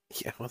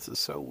 Yeah, this is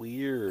so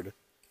weird.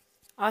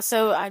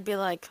 Also, I'd be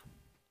like,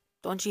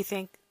 don't you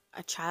think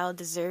a child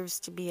deserves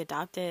to be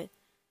adopted?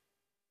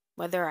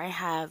 Whether I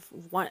have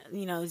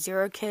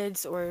 0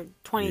 kids or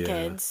 20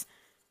 kids,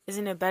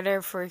 isn't it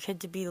better for a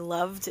kid to be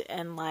loved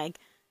and like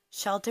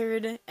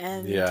sheltered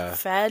and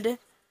fed?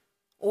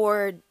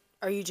 Or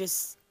are you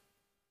just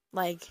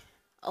like,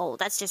 oh,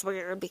 that's just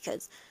weird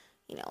because,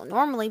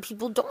 normally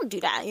people don't do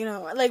that,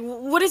 Like,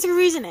 what is your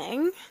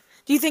reasoning?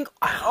 Do you think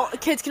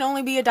kids can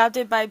only be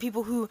adopted by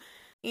people who,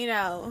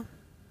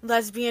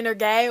 lesbian or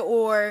gay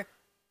or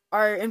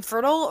are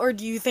infertile? Or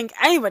do you think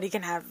anybody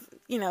can have,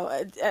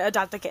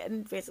 adopt a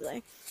kid,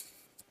 basically?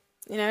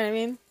 You know what I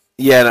mean?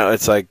 Yeah, no,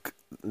 it's like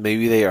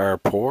maybe they are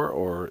poor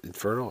or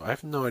infertile. I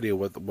have no idea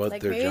what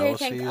like their maybe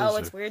jealousy they think, is. oh,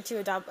 it's weird to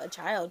adopt a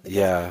child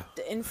because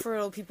the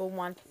infertile people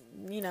want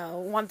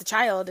the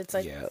child. It's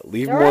like,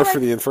 leave more for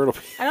the infertile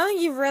people. I don't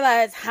think you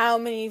realize how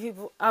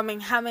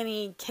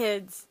many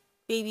kids,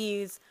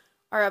 babies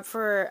are up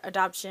for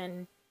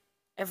adoption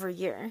every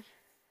year.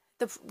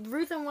 The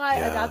reason why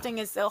adopting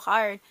is so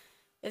hard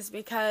is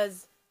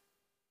because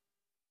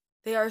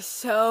they are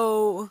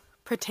so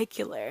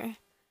particular.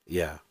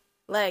 Yeah.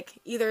 Like,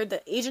 either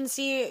the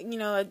agency,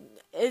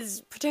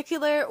 is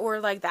particular,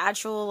 or, like, the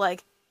actual,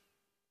 like,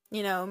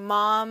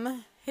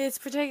 mom is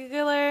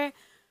particular.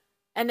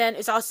 And then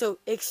it's also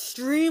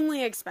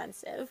extremely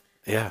expensive.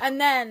 Yeah.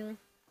 And then,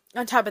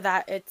 on top of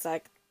that, it's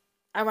like,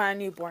 I want a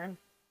newborn.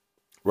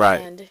 Right.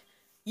 And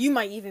you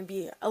might even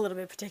be a little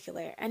bit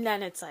particular. And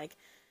then it's like,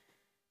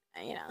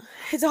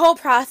 it's a whole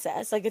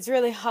process. Like, it's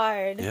really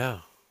hard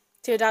to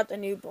adopt a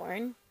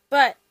newborn.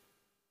 But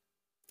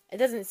it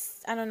doesn't,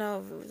 I don't know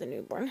if it was a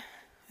newborn.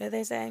 What did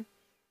they say?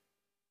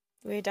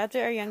 We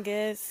adopted our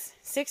youngest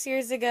 6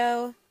 years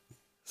ago.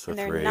 So and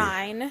they're 3.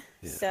 9,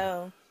 Yeah.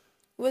 so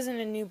it wasn't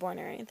a newborn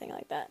or anything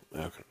like that.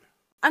 Okay.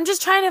 I'm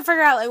just trying to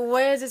figure out, like,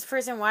 what is this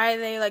person? Why are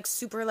they, like,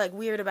 super, like,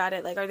 weird about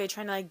it? Like, are they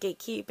trying to, like,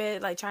 gatekeep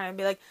it? Like, trying to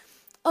be like,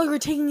 oh, you're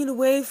taking it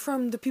away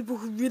from the people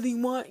who really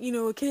want,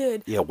 a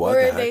kid? Yeah, what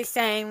Or the are they heck?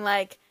 saying,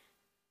 like,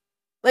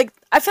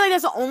 I feel like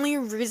that's the only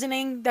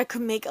reasoning that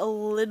could make a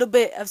little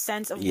bit of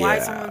sense of why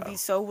someone would be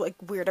so, like,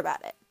 weird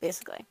about it,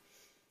 basically.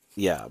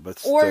 Yeah, but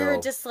still. Or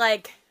you're just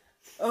like,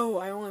 oh,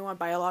 I only want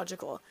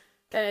biological.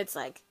 Then it's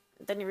like,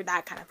 then you're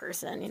that kind of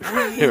person,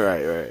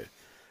 Right.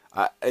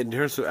 In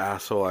terms of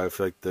asshole, I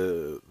feel like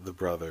the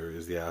brother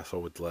is the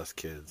asshole with less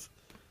kids.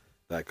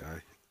 That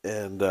guy.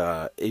 And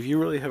if you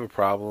really have a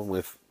problem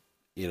with,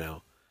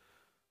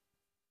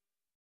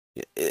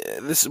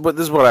 this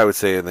is what I would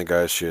say in the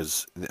guy's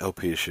shoes, in the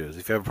LP's shoes.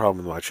 If you have a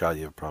problem with my child,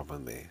 you have a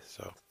problem with me.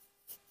 So.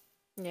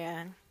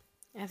 Yeah,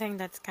 I think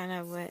that's kind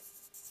of what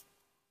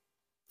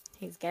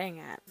he's getting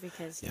at,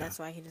 because that's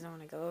why he doesn't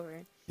want to go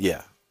over.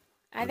 Yeah.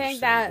 I think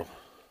that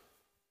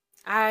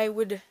I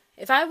would,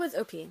 if I was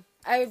OP,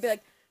 I would be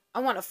like, I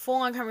want a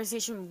full-on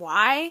conversation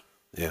why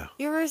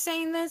you were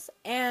saying this,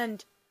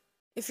 and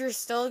if you're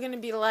still going to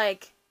be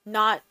like,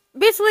 not,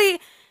 basically,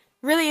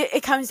 really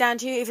it comes down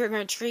to if you're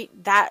going to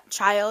treat that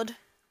child,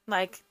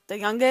 like the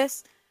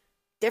youngest,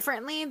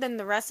 differently than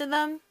the rest of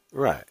them.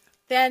 Right.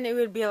 Then it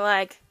would be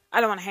like,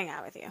 I don't want to hang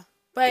out with you.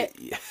 But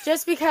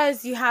just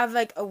because you have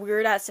like a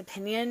weird ass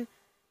opinion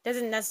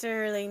doesn't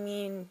necessarily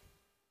mean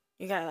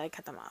you gotta like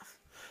cut them off.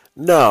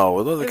 No,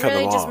 it doesn't cut them off. It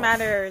really just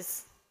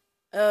matters,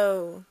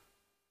 oh,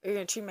 you're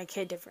gonna treat my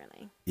kid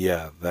differently.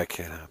 Yeah, that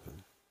can't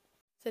happen.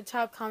 The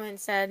top comment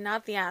said,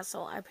 not the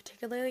asshole. I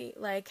particularly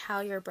like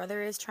how your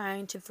brother is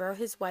trying to throw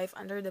his wife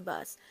under the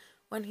bus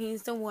when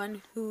he's the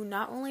one who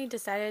not only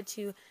decided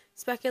to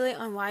speculate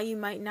on why you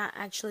might not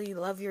actually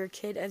love your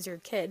kid as your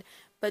kid,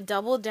 but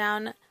doubled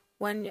down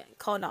when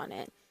called on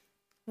it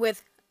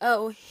with,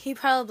 oh, he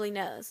probably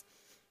knows.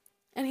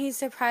 And he's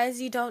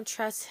surprised you don't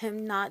trust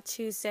him not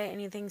to say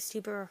anything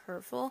stupid or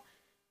hurtful.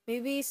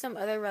 Maybe some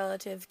other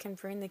relative can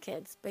bring the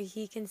kids, but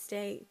he can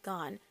stay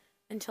gone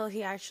until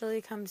he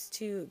actually comes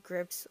to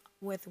grips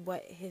with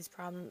what his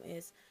problem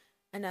is,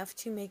 enough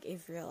to make a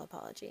real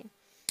apology.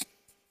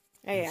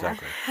 Oh, yeah.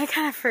 Exactly. I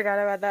kind of forgot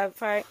about that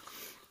part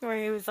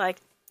where he was like,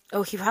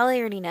 oh, he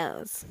probably already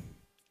knows.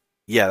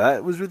 Yeah,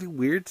 that was really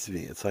weird to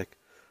me. It's like,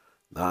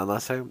 not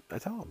unless I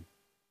tell him.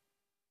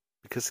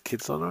 Because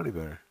kids don't know any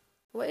better.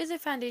 What is the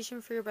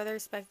foundation for your brother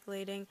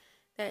speculating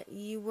that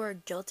you were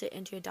guilted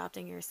into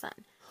adopting your son?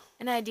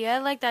 An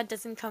idea like that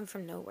doesn't come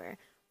from nowhere.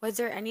 Was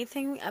there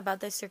anything about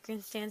the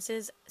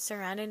circumstances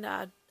surrounding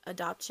the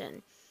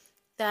adoption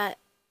that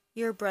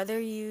your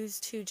brother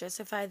used to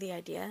justify the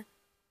idea?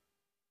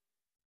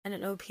 And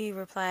an OP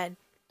replied,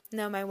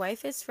 no, my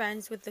wife is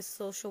friends with the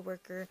social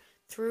worker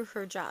through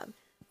her job.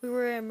 We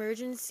were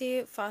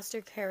emergency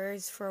foster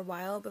carers for a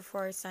while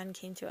before our son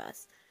came to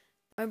us.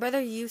 My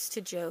brother used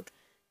to joke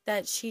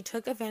that she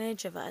took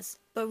advantage of us,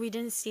 but we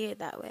didn't see it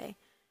that way.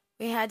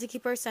 We had to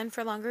keep our son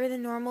for longer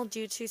than normal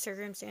due to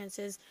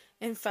circumstances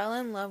and fell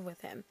in love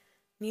with him.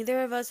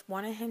 Neither of us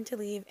wanted him to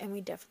leave, and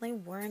we definitely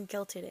weren't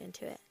guilted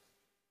into it.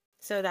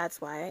 So that's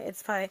why.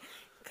 It's probably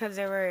because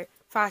they were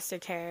foster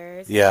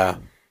carers. Yeah.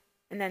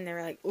 And then they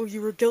were like, oh,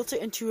 you were guilted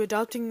into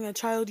adopting a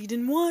child you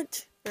didn't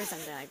want. Or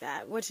something like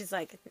that, which is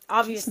like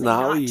obviously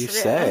not what you true.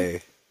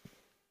 Say.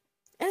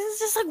 And it's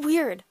just like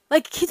weird.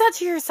 Like, keep that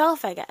to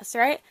yourself, I guess,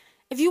 right?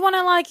 If you want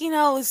to, like,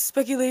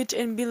 speculate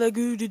and be like,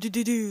 ooh,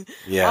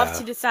 off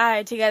to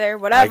decide together,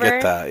 whatever. I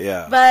get that,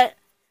 yeah. But,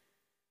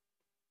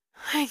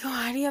 like,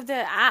 why do you have to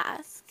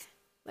ask?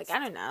 Like, I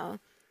don't know.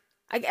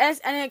 I guess,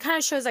 and it kind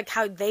of shows, like,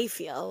 how they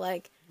feel.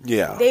 Like,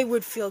 they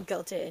would feel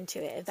guilted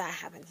into it if that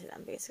happened to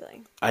them,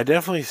 basically. I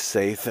definitely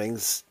say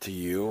things to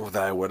you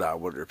that I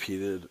would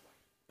repeat it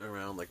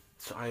around, like,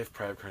 so I have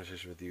private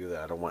conversation with you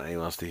that I don't want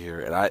anyone else to hear,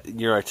 and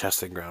you're our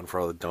testing ground for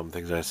all the dumb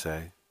things I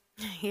say.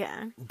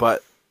 Yeah.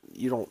 But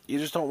you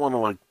just don't want to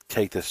like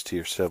take this to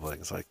your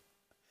siblings, like,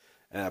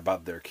 and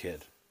about their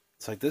kid.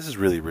 It's like, this is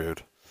really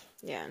rude.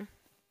 Yeah.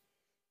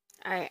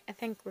 All right, I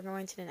think we're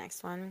going to the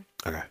next one.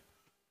 Okay.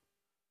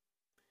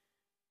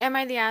 Am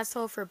I the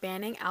asshole for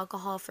banning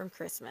alcohol from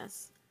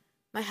Christmas?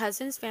 My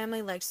husband's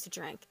family likes to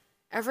drink.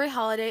 Every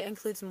holiday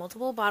includes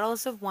multiple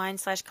bottles of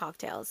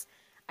wine/cocktails.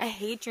 I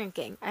hate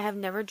drinking. I have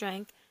never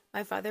drank.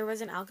 My father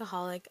was an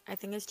alcoholic. I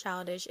think it's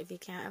childish if you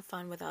can't have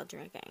fun without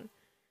drinking.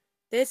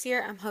 This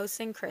year, I'm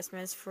hosting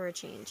Christmas for a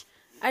change.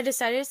 I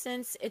decided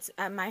since it's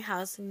at my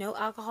house, no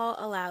alcohol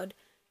allowed.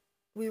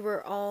 We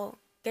were all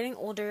getting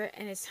older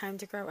and it's time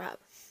to grow up.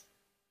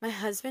 My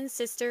husband's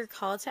sister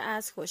called to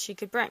ask what she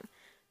could bring.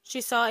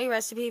 She saw a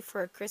recipe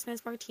for a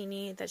Christmas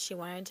martini that she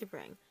wanted to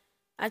bring.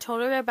 I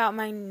told her about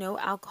my no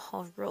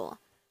alcohol rule.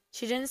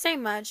 She didn't say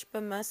much,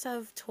 but must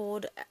have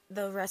told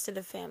the rest of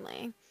the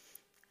family.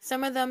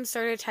 Some of them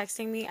started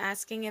texting me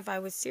asking if I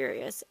was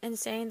serious and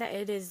saying that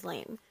it is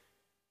lame.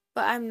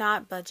 But I'm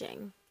not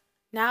budging.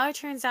 Now it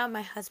turns out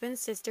my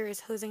husband's sister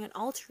is hosting an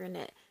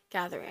alternate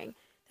gathering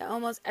that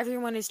almost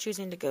everyone is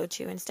choosing to go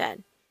to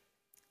instead.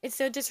 It's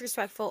so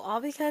disrespectful,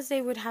 all because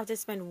they would have to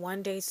spend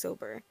one day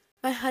sober.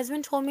 My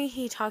husband told me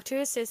he talked to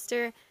his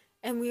sister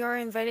and we are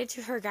invited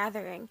to her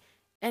gathering.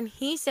 And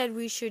he said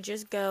we should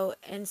just go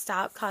and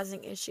stop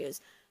causing issues.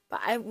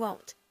 But I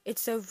won't.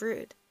 It's so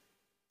rude.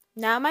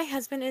 Now my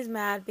husband is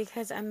mad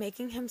because I'm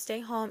making him stay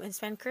home and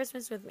spend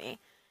Christmas with me.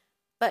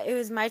 But it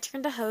was my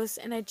turn to host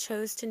and I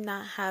chose to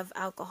not have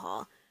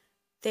alcohol.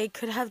 They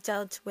could have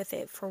dealt with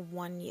it for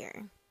 1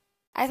 year.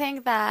 I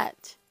think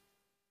that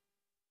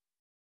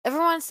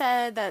everyone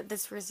said that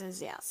this person is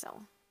the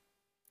asshole.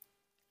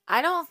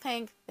 I don't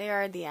think they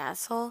are the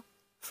asshole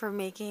for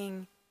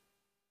making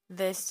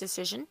this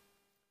decision.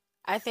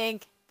 I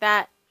think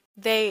that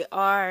they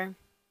are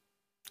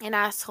an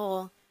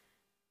asshole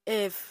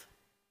if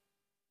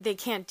they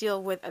can't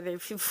deal with other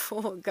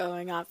people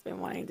going off and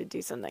wanting to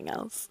do something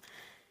else.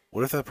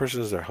 What if that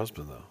person is their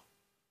husband, though?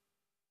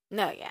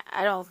 No, yeah,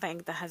 I don't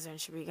think the husband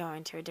should be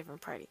going to a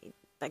different party,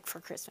 like for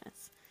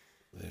Christmas.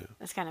 Yeah.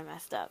 That's kind of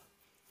messed up.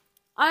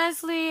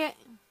 Honestly,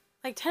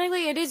 like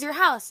technically it is your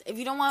house. If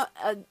you don't want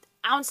an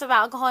ounce of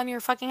alcohol in your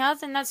fucking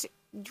house, then that's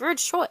your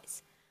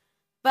choice.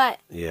 But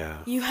yeah,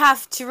 you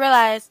have to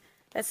realize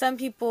that some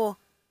people,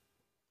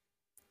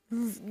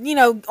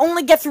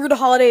 only get through the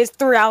holidays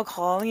through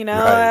alcohol, Right.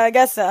 I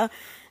guess so.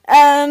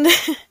 And,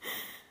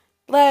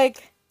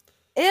 like,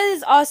 it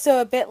is also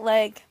a bit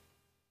like,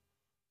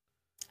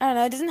 I don't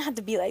know, it doesn't have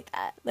to be like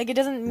that. Like, it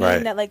doesn't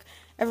mean that, like,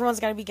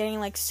 everyone's gotta be getting,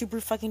 like, super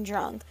fucking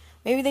drunk.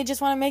 Maybe they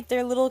just want to make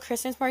their little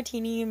Christmas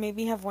martini and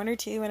maybe have one or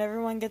two and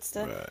everyone gets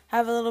to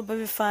have a little bit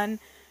of fun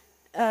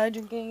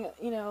drinking,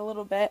 a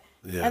little bit.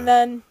 Yeah. And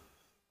then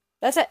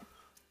that's it.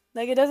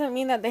 Like, it doesn't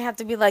mean that they have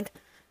to be, like,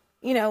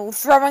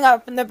 throwing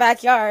up in the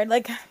backyard.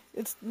 Like,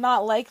 it's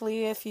not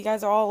likely if you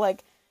guys are all,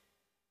 like,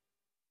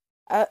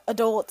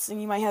 adults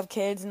and you might have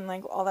kids and,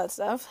 like, all that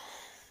stuff.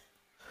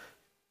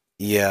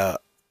 Yeah.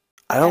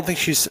 I don't think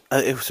she's...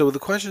 so the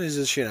question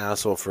is she an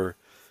asshole for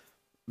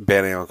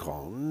banning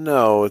alcohol?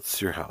 No,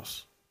 it's your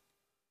house.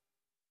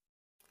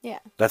 Yeah.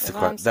 That's the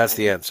question. That's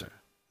the answer.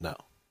 No.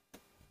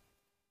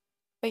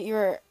 But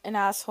you're an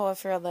asshole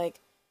if you're,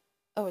 like,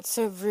 oh, it's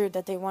so rude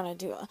that they want to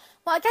do it.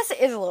 Well, I guess it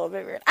is a little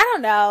bit rude. I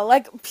don't know.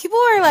 Like, people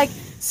are, like,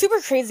 super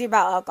crazy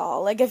about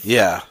alcohol. Like, if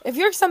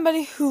you're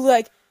somebody who,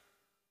 like,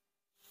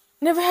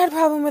 never had a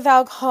problem with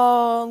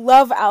alcohol,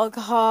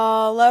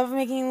 love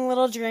making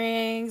little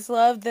drinks,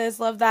 love this,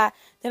 love that,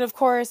 then, of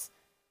course,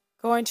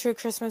 going to a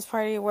Christmas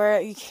party where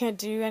you can't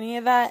do any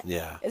of that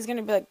is going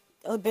to be, like,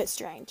 a bit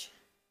strange.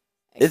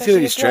 It's going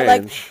to be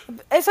strange.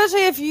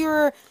 Especially if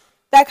you're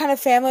that kind of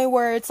family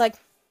where it's, like,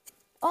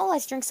 oh,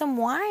 let's drink some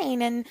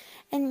wine and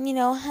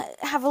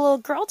have a little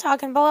girl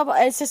talk and blah, blah,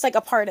 blah. It's just, like,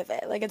 a part of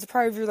it. Like, it's a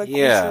part of your, like,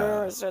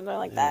 culture or something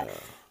like that.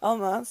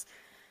 Almost.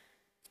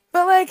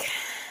 But, like,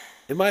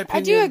 in my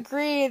opinion, I do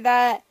agree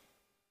that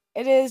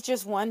it is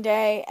just one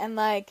day. And,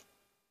 like,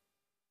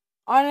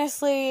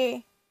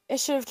 honestly, it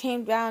should have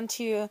came down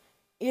to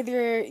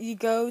either you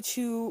go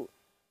to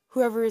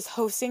whoever is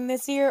hosting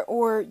this year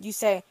or you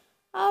say,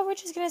 oh, we're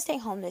just going to stay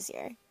home this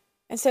year.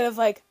 Instead of,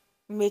 like,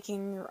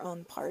 making your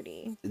own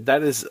party.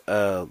 That is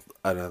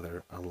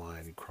another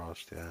line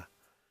crossed, yeah.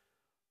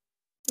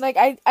 Like,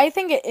 I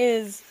think it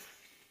is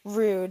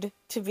rude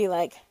to be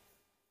like,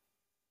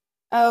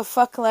 oh,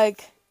 fuck,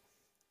 like,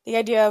 the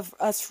idea of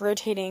us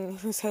rotating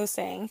who's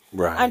hosting.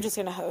 Right. I'm just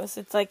gonna host.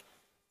 It's like,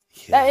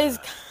 that is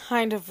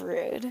kind of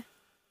rude.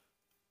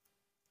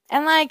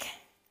 And, like,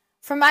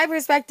 from my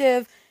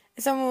perspective,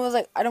 if someone was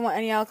like, I don't want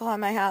any alcohol in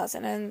my house,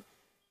 and then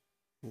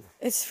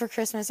it's for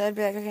Christmas, I'd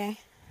be like, okay.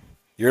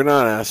 You're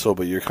not an asshole,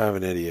 but you're kind of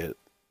an idiot.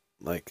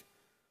 Like,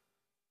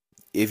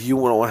 if you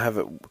don't want to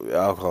have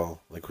alcohol,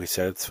 like we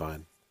said, it's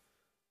fine.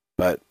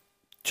 But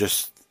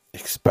just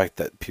expect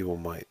that people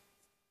might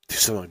do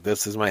something like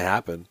this. This might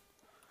happen.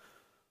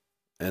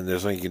 And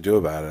there's nothing you can do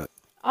about it.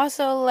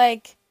 Also,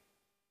 like,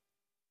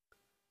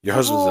 your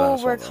husband's an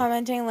asshole, were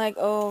commenting, like,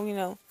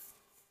 oh,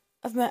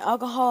 I've met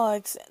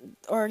alcoholics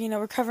or,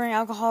 recovering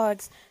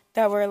alcoholics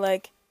that were,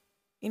 like,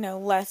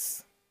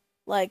 less...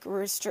 like,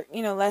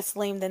 less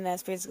lame than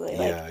this, basically.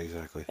 Like, yeah,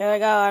 exactly. They're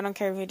like, oh, I don't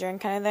care if you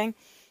drink, kind of thing.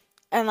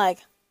 And, like,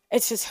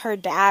 it's just her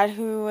dad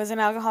who was an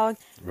alcoholic.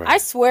 Right. I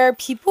swear,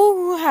 people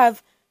who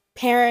have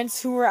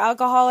parents who were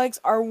alcoholics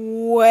are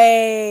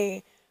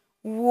way,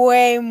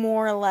 way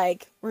more,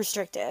 like,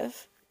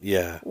 restrictive.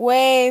 Yeah.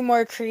 Way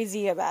more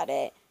crazy about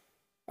it.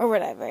 Or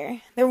whatever.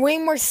 They're way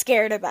more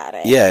scared about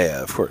it.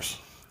 Yeah, of course.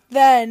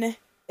 Than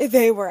if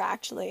they were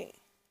actually...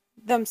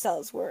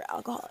 themselves were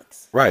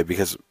alcoholics. Right,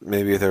 because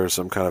maybe if there was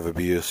some kind of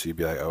abuse, you'd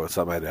be like, oh, it's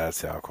not my dad,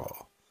 it's the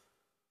alcohol.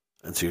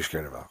 And so you're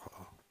scared of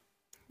alcohol.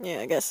 Yeah,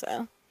 I guess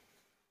so.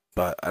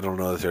 But I don't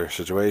know their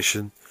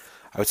situation.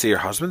 I would say your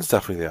husband's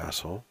definitely the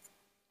asshole.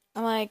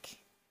 I'm like,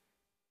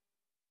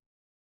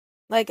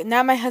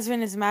 now my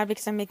husband is mad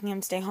because I'm making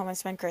him stay home and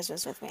spend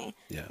Christmas with me.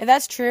 Yeah. If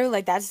that's true,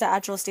 like, that's the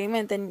actual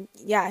statement, then,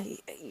 yeah,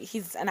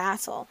 he's an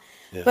asshole.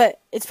 Yeah. But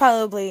it's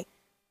probably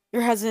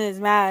your husband is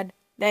mad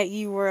that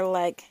you were,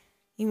 like,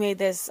 you made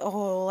this a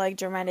whole, like,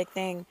 dramatic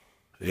thing.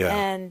 Yeah.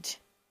 And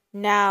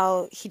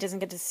now he doesn't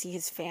get to see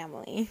his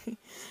family.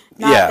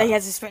 Not that he Yeah,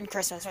 has to spend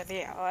Christmas with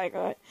you. Like,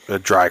 what? a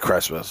dry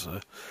Christmas.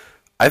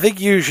 I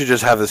think you should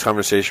just have this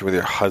conversation with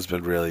your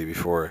husband really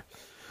before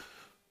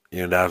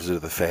now to do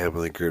the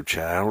family group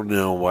chat. I don't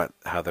know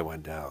how that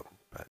went down,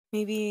 but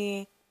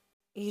Maybe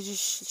you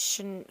just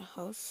shouldn't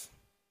host,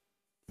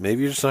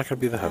 maybe you're just not gonna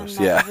be the and host.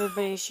 that Yeah,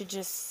 everybody should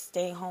just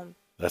stay home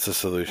that's a and do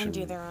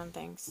solution. their own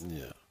things.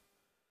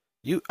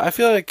 Yeah, I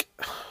feel like,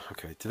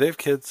 okay. Do they have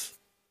kids?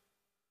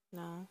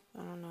 No,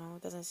 I don't know.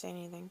 It doesn't say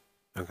anything.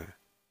 Okay.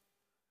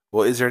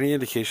 Well, is there any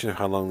indication of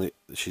how long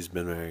she's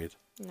been married?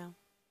 No.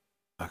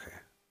 Okay.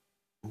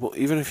 Well,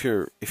 even if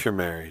you're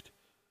married,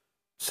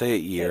 say a They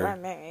are year.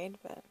 married,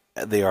 but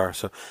They are,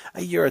 so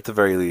a year at the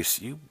very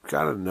least. You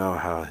gotta know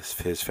how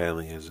his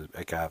family is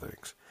at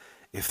gatherings.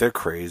 If they're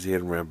crazy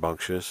and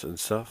rambunctious and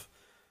stuff,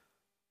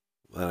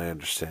 then I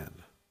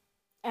understand.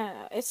 I don't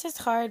know. It's just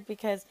hard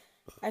because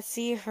I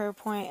see her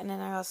point, and then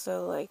I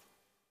also like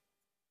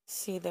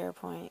see their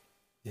point.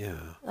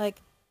 Yeah.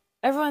 Like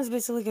everyone's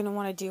basically gonna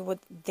want to do what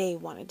they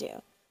want to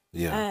do,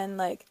 Yeah. and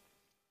like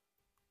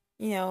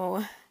you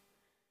know,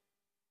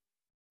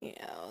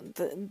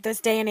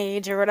 this day and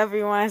age or whatever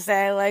you want to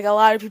say, like a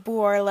lot of people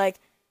are like,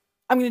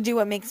 I'm gonna do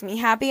what makes me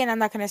happy, and I'm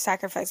not gonna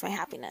sacrifice my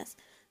happiness.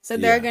 So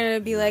they're Yeah. gonna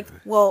be like,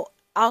 Exactly. well,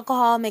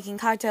 alcohol, making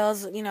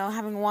cocktails,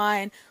 having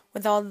wine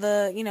with all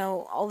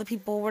the, all the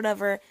people,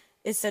 whatever,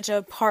 is such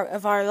a part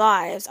of our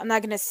lives. I'm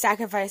not gonna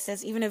sacrifice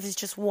this, even if it's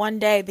just one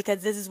day,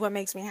 because this is what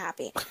makes me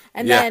happy.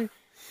 And Yeah. then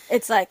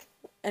it's like,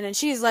 and then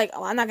she's like,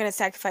 oh, I'm not gonna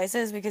sacrifice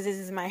this because this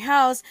is my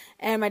house,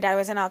 and my dad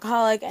was an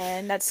alcoholic,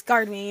 and that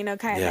scarred me, kind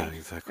of Yeah. thing.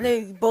 Exactly.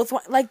 They both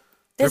want like.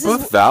 They're This is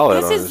both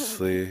valid, this is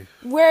honestly.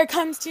 where it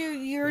comes to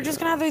you're just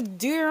gonna have to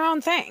do your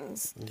own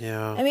things.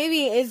 Yeah. And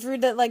maybe it's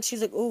rude that like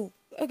she's like, oh,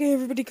 okay,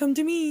 everybody come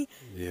to me.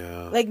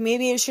 Yeah. Like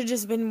maybe it should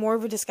just been more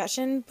of a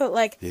discussion, but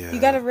like Yeah.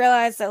 you gotta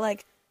realize that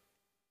like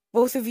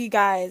both of you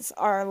guys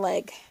are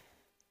like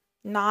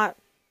not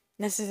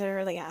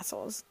necessarily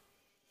assholes.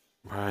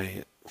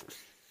 Right.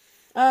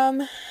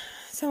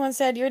 Someone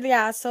said you're the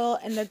asshole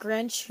and the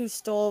Grinch who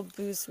stole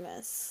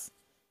Boozmas.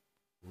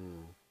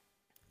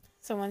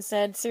 Someone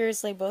said,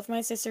 seriously, both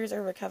my sisters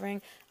are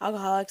recovering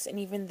alcoholics and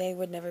even they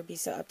would never be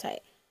so uptight.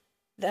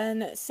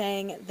 Then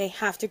saying they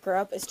have to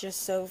grow up is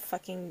just so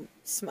fucking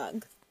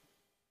smug.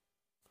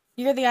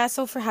 You're the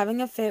asshole for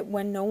having a fit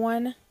when no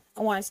one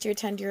wants to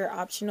attend your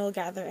optional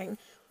gathering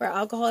where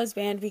alcohol is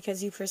banned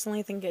because you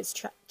personally think it's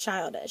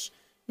childish.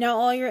 Now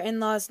all your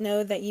in-laws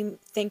know that you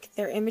think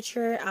they're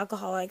immature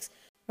alcoholics.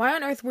 Why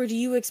on earth would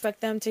you expect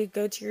them to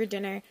go to your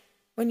dinner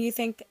when you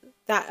think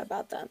that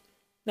about them?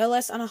 No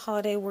less on a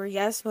holiday where,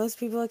 yes, most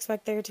people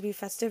expect there to be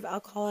festive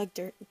alcoholic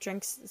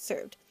drinks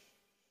served.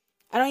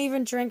 I don't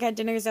even drink at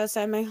dinners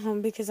outside my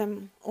home because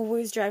I'm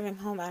always driving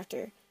home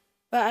after.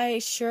 But I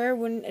sure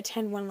wouldn't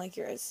attend one like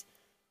yours.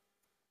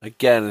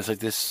 Again, it's like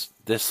this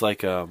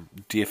like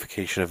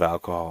deification of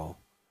alcohol.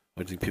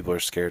 I think people are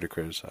scared to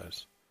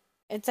criticize.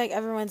 It's like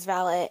everyone's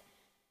valid.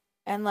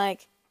 And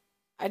like,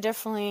 I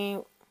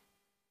definitely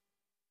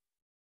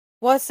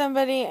was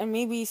somebody and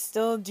maybe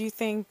still do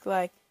think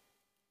like,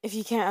 if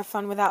you can't have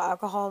fun without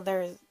alcohol,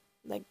 there's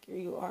like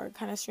you are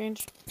kind of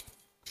strange.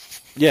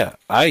 Yeah,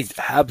 I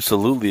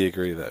absolutely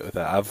agree with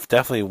that. I've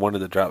definitely wanted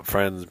to drop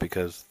friends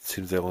because it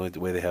seems the only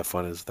way they have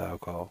fun is with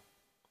alcohol.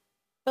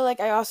 But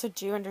like I also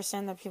do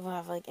understand that people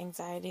have like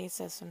anxiety,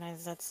 so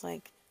sometimes that's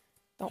like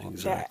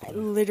Exactly.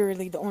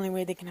 literally the only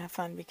way they can have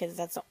fun because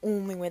that's the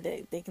only way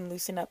that they can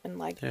loosen up and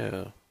like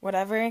Yeah.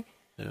 whatever.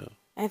 Yeah.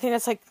 And I think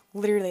that's like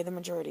literally the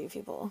majority of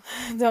people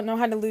don't know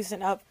how to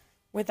loosen up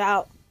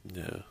without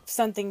Yeah.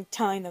 something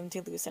telling them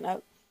to loosen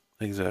up.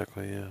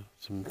 Exactly. Yeah.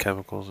 Some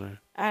chemicals there.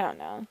 I don't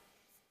know.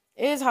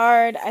 It is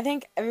hard. I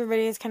think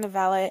everybody is kind of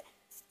valid.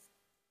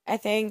 I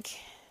think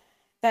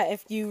that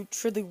if you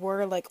truly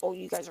were like, oh,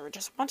 you guys are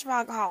just a bunch of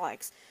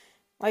alcoholics,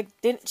 like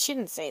she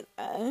didn't say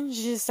that.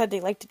 She just said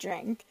they like to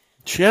drink.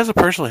 She has a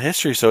personal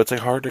history, so it's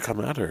like hard to come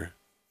at her.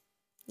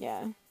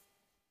 Yeah.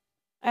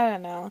 I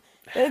don't know.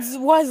 It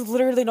was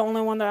literally the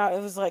only one that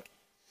it was like,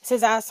 it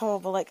says asshole,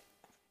 but like,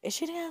 is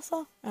she the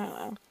asshole? I don't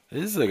know.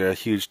 This is like a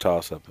huge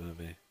toss up of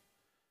me.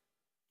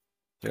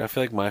 Like I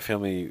feel like my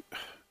family.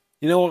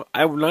 You know,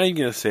 I'm not even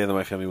gonna say that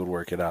my family would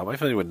work it out. My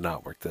family would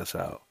not work this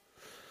out.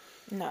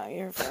 No,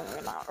 your family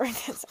would not work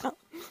this out.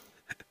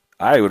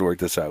 I would work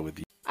this out with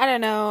you. I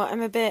don't know.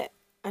 I'm a bit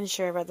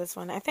unsure about this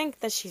one. I think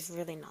that she's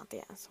really not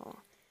the asshole.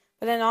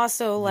 But then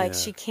also, like,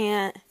 she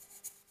can't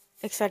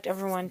expect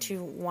everyone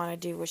to want to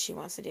do what she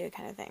wants to do,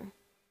 kind of thing.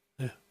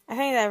 Yeah. I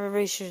think that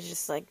everybody should have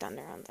just, like, done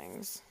their own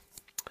things.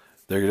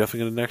 They're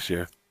definitely gonna next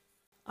year.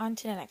 On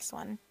to the next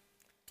one.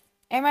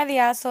 Am I the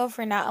asshole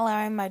for not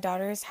allowing my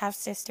daughter's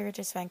half-sister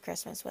to spend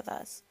Christmas with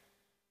us?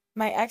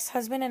 My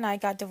ex-husband and I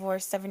got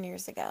divorced 7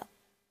 years ago.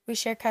 We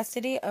share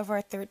custody of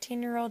our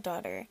 13-year-old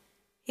daughter.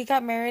 He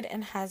got married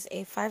and has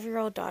a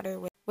 5-year-old daughter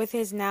with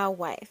his now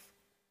wife.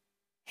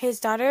 His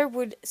daughter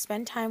would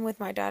spend time with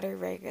my daughter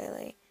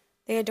regularly.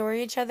 They adore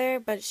each other,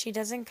 but she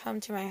doesn't come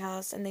to my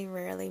house and they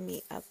rarely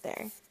meet up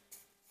there.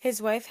 His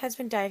wife has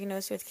been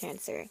diagnosed with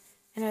cancer.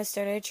 and has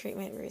started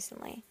treatment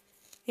recently.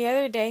 The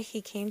other day,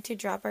 he came to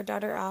drop our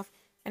daughter off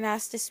and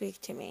asked to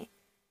speak to me.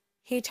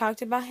 He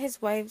talked about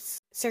his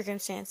wife's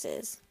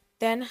circumstances,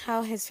 then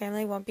how his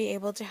family won't be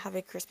able to have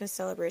a Christmas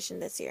celebration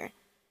this year.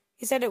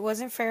 He said it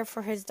wasn't fair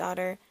for his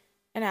daughter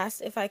and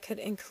asked if I could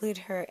include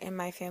her in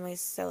my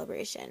family's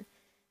celebration.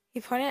 He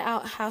pointed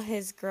out how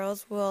his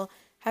girls will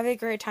have a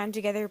great time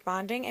together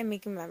bonding and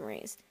making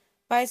memories.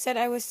 But I said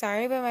I was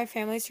sorry, but my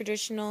family's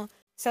traditional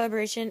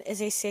celebration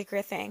is a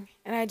sacred thing,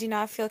 and I do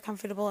not feel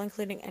comfortable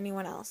including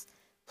anyone else.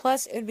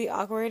 Plus, it would be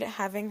awkward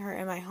having her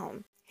in my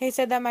home. He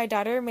said that my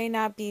daughter may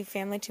not be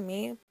family to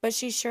me, but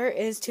she sure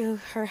is to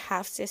her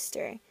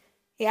half-sister.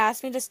 He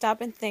asked me to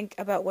stop and think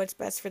about what's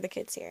best for the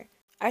kids here.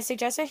 I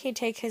suggested he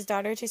take his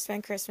daughter to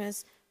spend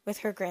Christmas with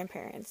her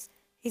grandparents.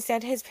 He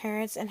said his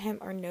parents and him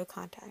are no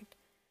contact,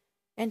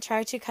 and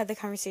tried to cut the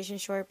conversation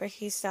short, but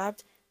he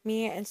stopped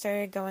me and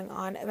started going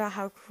on about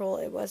how cruel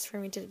it was for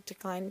me to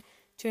decline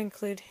to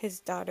include his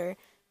daughter,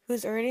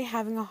 who's already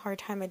having a hard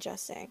time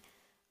adjusting.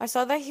 I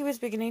saw that he was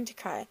beginning to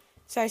cry,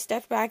 so I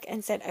stepped back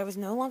and said I was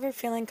no longer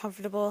feeling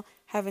comfortable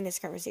having this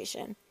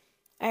conversation.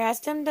 I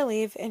asked him to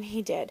leave, and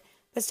he did,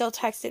 but still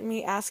texted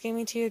me asking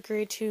me to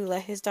agree to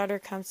let his daughter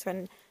come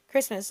spend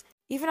Christmas,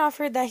 even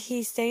offered that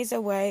he stays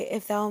away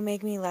if that will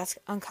make me less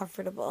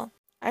uncomfortable.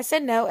 I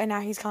said no, and now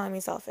he's calling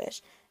me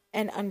selfish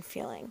and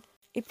unfeeling.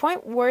 A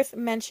point worth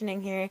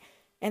mentioning here,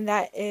 and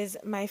that is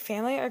my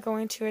family are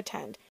going to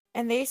attend,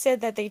 and they said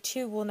that they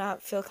too will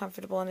not feel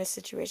comfortable in this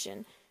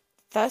situation.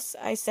 Thus,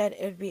 I said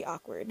it would be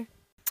awkward.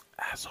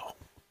 Asshole.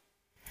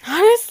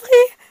 Honestly,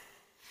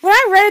 when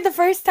I read it the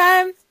first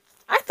time,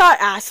 I thought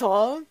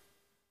asshole.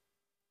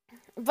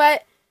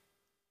 But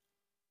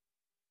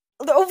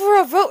the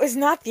overall vote is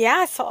not the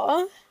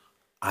asshole.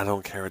 I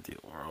don't care what the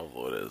overall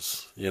vote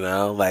is. You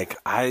know, like,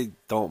 I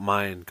don't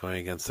mind going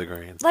against the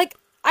grain. Like,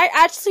 I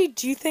actually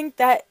do think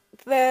that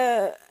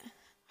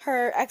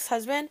her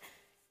ex-husband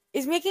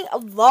is making a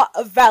lot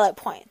of valid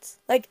points.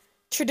 Like,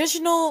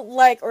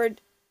 traditionally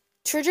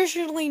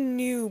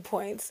new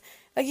points.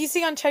 Like, you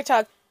see on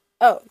TikTok,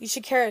 oh, you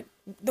should care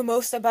the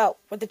most about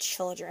what the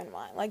children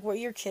want. Like, what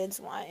your kids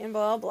want, and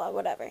blah, blah,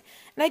 whatever.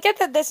 And I get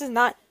that this is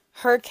not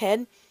her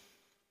kid.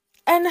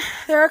 And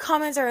there are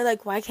comments that are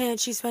like, why can't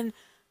she spend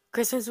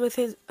Christmas with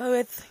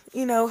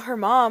her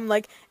mom?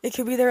 Like, it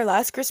could be their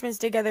last Christmas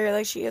together.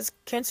 Like, she has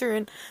cancer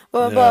and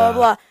blah, blah,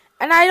 blah.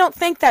 And I don't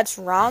think that's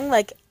wrong.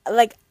 Like,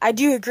 I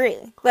do agree.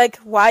 Like,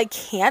 why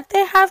can't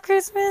they have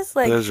Christmas?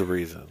 Like, there's a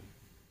reason.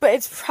 But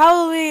it's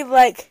probably,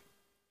 like,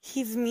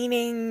 he's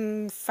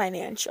meaning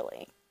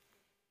financially.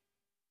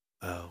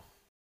 Oh.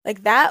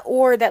 Like, that,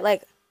 or that,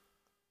 like,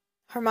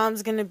 her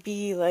mom's gonna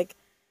be, like,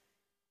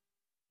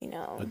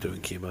 doing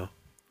chemo.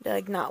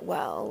 Like, not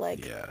well,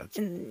 like, yeah,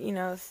 in,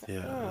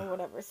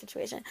 whatever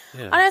situation.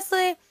 Yeah.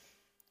 Honestly,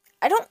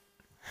 I don't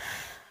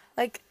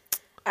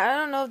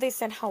know if they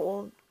said how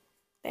old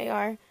they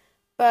are,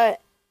 but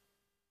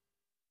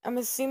I'm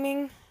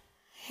assuming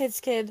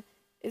his kid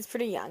is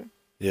pretty young.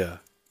 Yeah.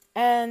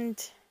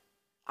 And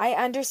I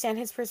understand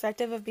his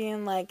perspective of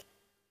being like,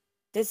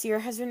 this year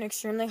has been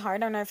extremely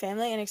hard on our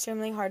family and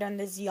extremely hard on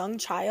this young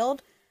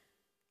child.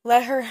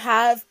 Let her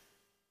have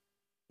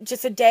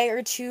just a day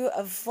or two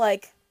of,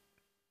 like,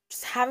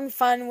 just having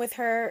fun with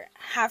her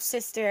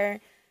half-sister,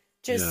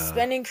 just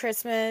spending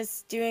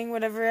Christmas, doing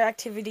whatever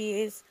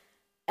activities,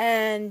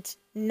 and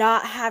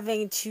not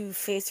having to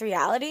face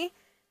reality.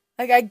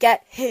 Like, I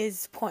get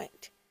his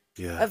point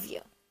of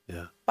view.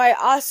 Yeah. But I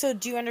also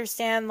do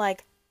understand,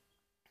 like,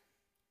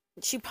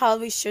 she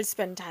probably should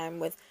spend time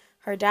with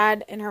her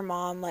dad and her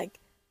mom. Like,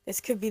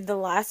 this could be the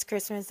last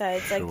Christmas that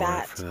it's like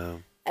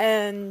that.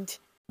 And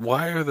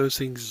why are those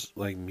things,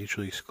 like,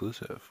 mutually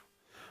exclusive?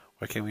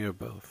 Why can't we have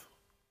both?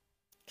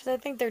 Because I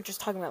think they're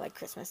just talking about, like,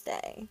 Christmas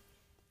Day.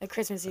 Like,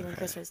 Christmas Eve and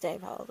Christmas Day,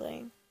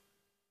 probably.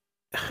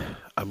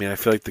 I mean, I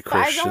feel like the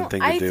Christian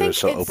thing to do is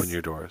to open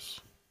your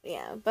doors.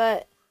 Yeah,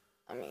 but,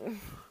 I mean,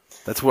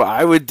 that's what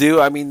I would do.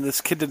 I mean,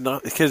 this kid's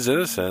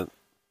innocent.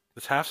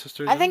 This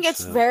half-sister is I think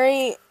innocent.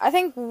 I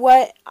think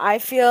what I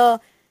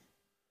feel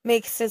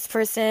makes OP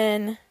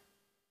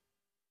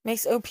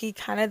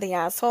kind of the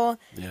asshole.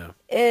 Yeah.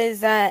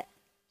 Is that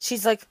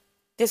she's like,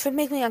 this would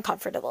make me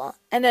uncomfortable.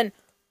 And then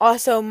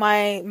also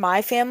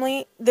my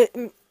family,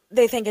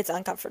 they think it's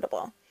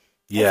uncomfortable.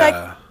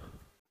 Yeah.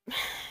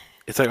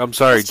 It's like I'm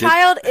sorry. This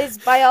child is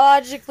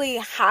biologically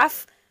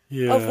half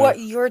of what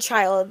your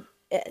child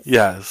is.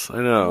 Yes,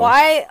 I know.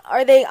 Why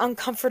are they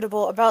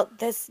uncomfortable about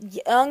this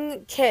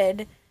young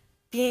kid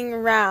being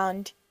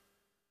around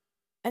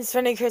and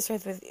spending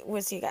Christmas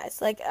with you guys?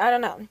 Like, I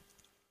don't know.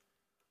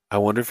 I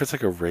wonder if it's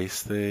like a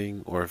race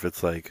thing, or if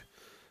it's like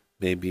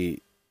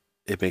maybe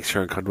it makes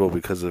her uncomfortable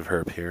because of her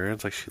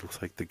appearance, like she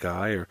looks like the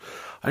guy, or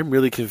I'm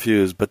really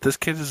confused, but this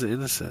kid is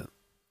innocent.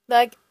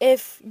 Like,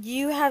 if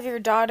you have your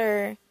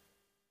daughter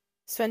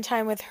spend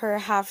time with her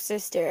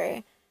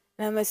half-sister,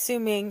 and I'm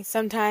assuming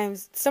some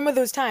of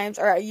those times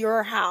are at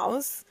your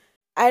house,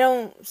 I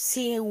don't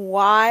see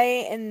why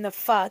in the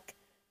fuck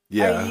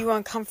are you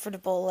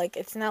uncomfortable. Like,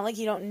 it's not like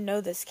you don't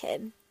know this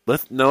kid.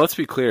 let's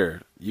be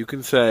clear. You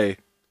can say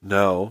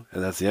no,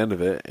 and that's the end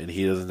of it, and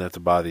he doesn't have to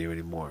bother you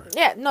anymore.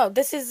 Yeah, no,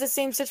 this is the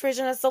same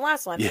situation as the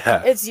last one.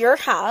 Yeah. It's your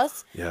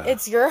house. Yeah.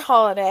 It's your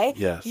holiday.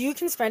 Yes. You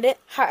can spend it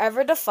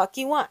however the fuck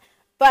you want.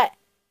 But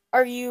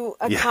are you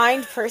a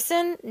kind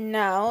person?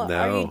 No. No.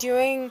 Are you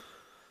doing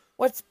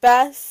what's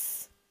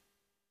best?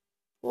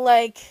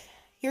 Like,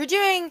 you're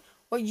doing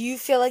what you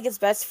feel like is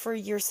best for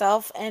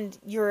yourself and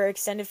your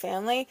extended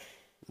family.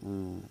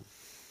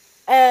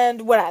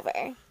 And whatever.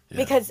 Yeah.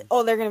 Because,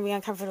 they're going to be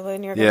uncomfortable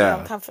and you're going to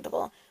be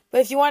uncomfortable.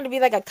 But if you want to be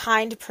like a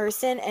kind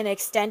person and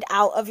extend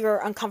out of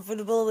your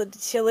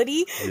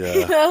uncomfortability,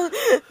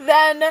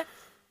 then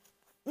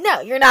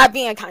no, you're not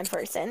being a kind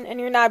person and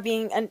you're not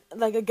being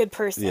a good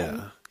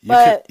person.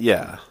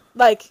 Yeah.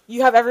 Like,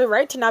 you have every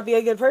right to not be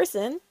a good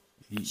person.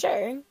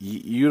 Sure.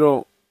 You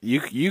don't.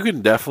 You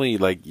can definitely,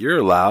 like, you're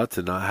allowed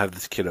to not have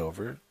this kid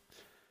over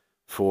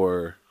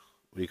for,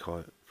 what do you call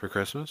it, for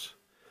Christmas.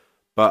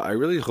 But I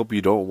really hope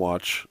you don't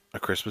watch A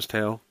Christmas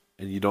Tale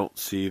and you don't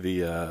see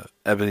the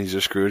Ebenezer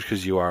Scrooge,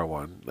 because you are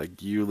one.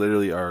 Like, you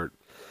literally are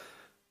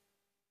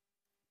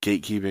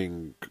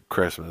gatekeeping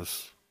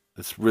Christmas.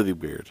 It's really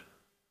weird.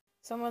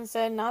 Someone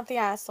said, not the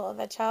asshole.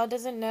 That child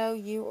doesn't know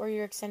you or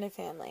your extended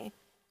family.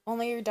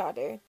 Only your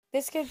daughter.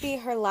 This could be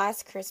her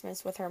last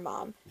Christmas with her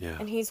mom. Yeah.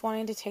 And he's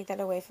wanting to take that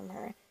away from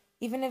her.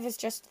 Even if it's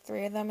just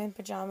 3 of them in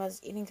pajamas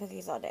eating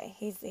cookies all day.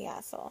 He's the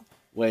asshole.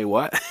 Wait,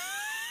 what?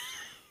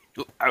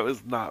 I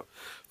was not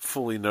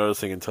fully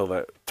noticing until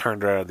that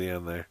turned right at the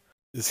end there.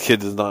 This kid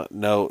does not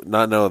know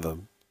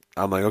them.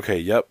 I'm like, okay,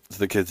 yep, so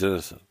the kid's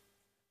innocent.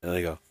 And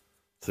they go,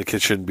 so the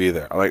kid shouldn't be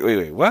there. I'm like,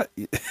 wait, what?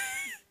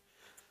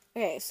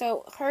 Okay,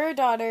 so her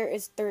daughter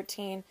is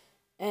 13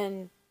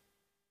 and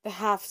the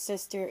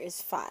half-sister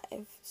is 5.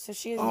 So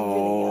she is really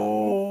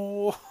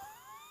young.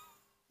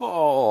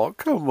 Oh,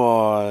 come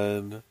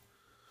on.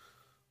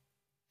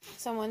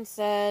 Someone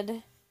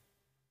said,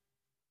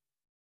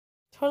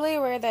 totally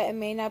aware that it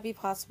may not be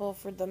possible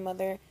for the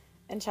mother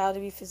and child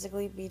to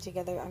physically be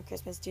together on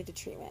Christmas due to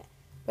treatment.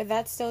 But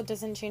that still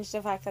doesn't change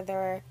the fact that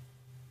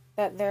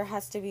there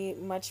has to be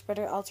much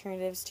better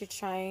alternatives to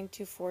trying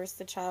to force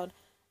the child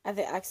at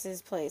the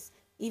ex's place,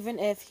 even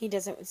if he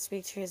doesn't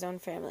speak to his own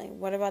family.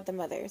 What about the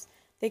mothers?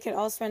 They could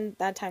all spend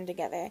that time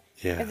together.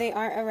 Yeah. If they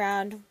aren't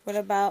around, what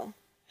about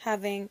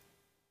having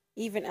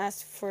even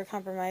asked for a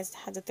compromise to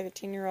have the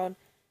 13-year-old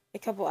a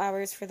couple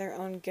hours for their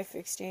own gift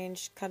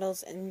exchange,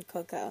 cuddles, and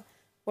cocoa?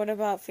 What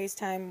about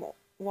FaceTime,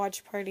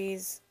 watch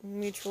parties,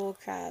 mutual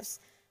crafts?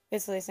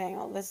 Basically saying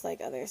all this like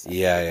other stuff.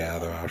 Yeah,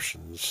 other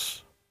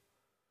options.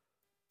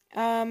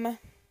 I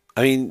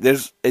mean,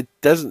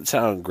 it doesn't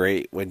sound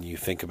great when you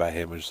think about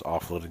him just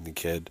offloading the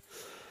kid,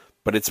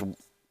 but it's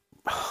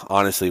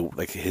honestly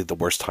like the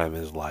worst time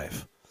in his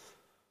life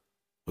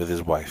with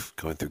his wife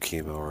going through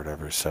chemo or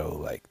whatever. So,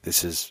 like,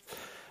 this is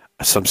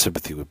some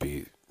sympathy would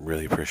be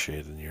really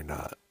appreciated, and you're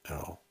not at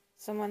all.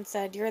 Someone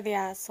said, you're the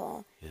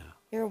asshole. Yeah.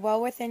 You're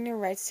well within your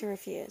rights to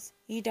refuse.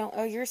 You don't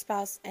owe your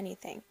spouse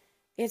anything.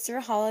 It's your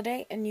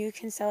holiday, and you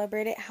can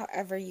celebrate it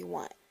however you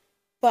want.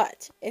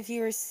 But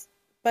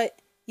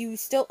you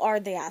still are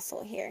the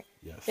asshole here.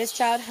 Yes. This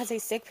child has a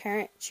sick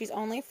parent. She's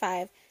only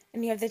 5,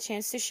 and you have the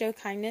chance to show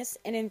kindness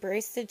and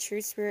embrace the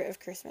true spirit of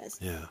Christmas.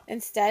 Yeah.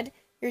 Instead,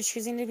 you're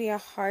choosing to be a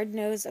hard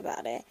nose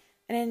about it,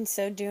 and in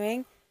so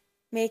doing,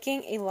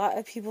 making a lot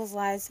of people's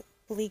lives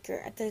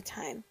bleaker at the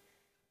time,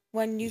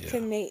 when you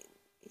could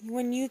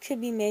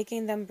be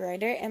making them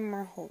brighter and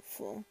more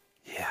hopeful.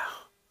 Yeah.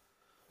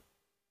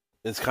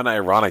 It's kind of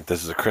ironic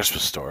this is a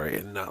Christmas story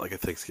and not like a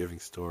Thanksgiving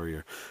story,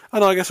 or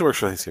I guess it works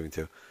for Thanksgiving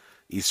too.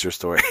 Easter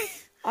story.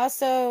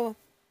 Also,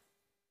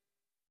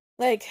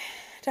 like,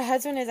 the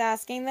husband is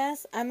asking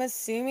this. I'm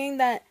assuming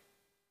that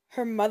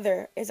her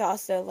mother is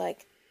also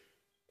like,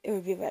 it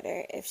would be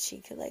better if she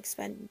could like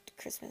spend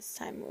Christmas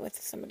time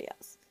with somebody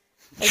else.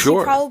 Like,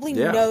 sure. She probably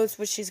knows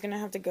what she's gonna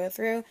have to go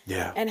through,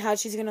 yeah, and how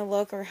she's gonna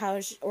look, or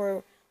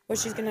what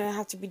she's gonna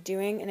have to be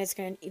doing, and it's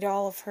gonna eat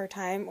all of her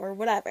time, or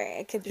whatever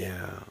it could be.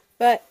 Yeah.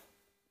 But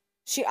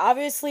she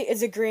obviously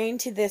is agreeing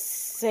to this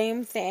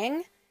same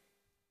thing,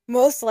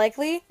 most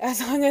likely,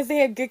 as long as they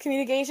have good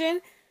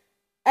communication,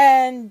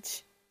 and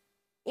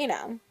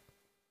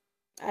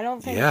I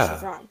don't think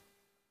she's wrong.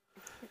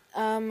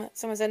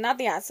 Someone said, not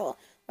the asshole.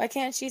 Why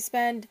can't she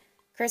spend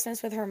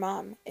Christmas with her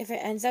mom? If it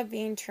ends up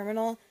being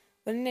terminal,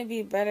 wouldn't it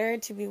be better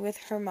to be with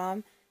her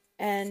mom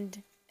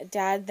and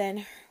dad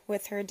than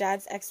with her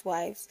dad's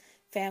ex-wife's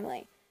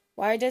family?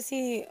 Why does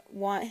he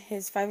want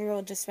his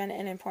 5-year-old to spend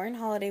an important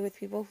holiday with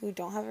people who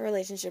don't have a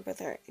relationship with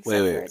her, except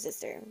for her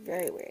sister?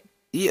 Very weird.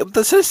 Yeah,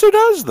 the sister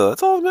does, though.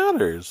 That's all that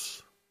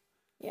matters.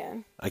 Yeah.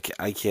 I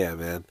can't,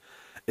 man.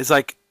 It's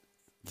like,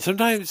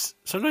 sometimes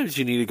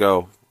you need to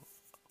go,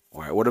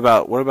 all right, what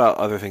about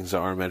other things that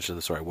aren't mentioned in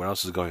the story? What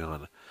else is going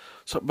on?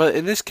 So, but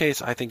in this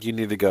case, I think you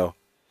need to go,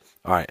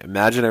 all right,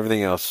 imagine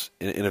everything else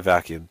in a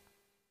vacuum.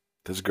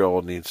 This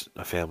girl needs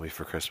a family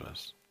for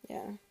Christmas.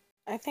 Yeah.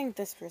 I think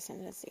this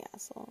person is the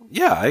asshole.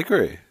 Yeah, I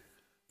agree.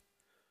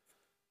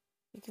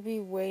 You could be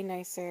way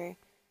nicer.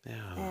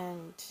 Yeah.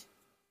 And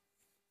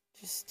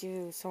just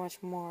do so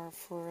much more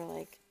for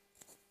like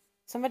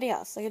somebody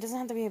else. Like it doesn't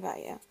have to be about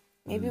you.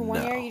 Maybe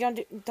one year you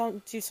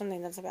don't do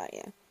something that's about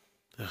you.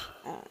 I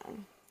don't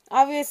know.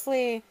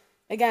 Obviously,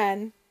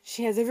 again,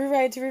 she has every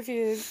right to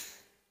refuse,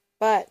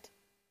 but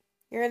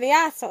you're the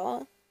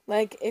asshole.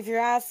 Like if you're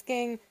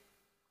asking,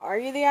 are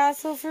you the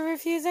asshole for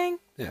refusing?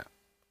 Yeah.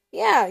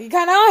 Yeah, you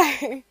kind of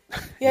are.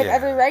 You have Yeah.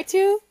 every right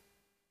to.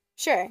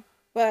 Sure,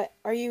 but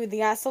are you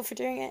the asshole for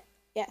doing it?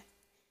 Yeah.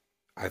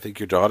 I think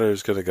your daughter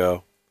is gonna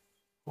go.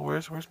 Well,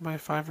 where's my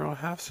 5-year-old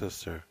half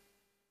sister?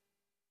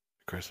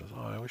 Christmas.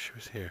 Oh, I wish she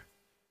was here.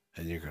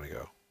 And you're gonna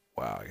go.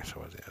 Wow, I guess I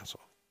was the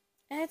asshole.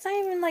 And it's not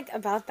even like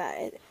about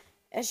that.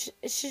 It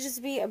should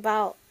just be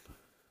about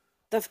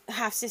the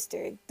half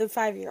sister, the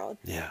 5-year-old,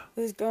 Yeah.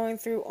 who's going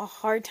through a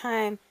hard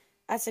time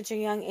at such a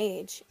young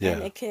age, Yeah.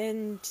 and it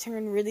can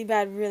turn really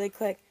bad really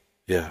quick.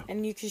 Yeah.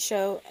 And you can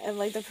show, and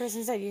like the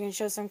person said, you can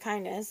show some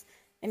kindness,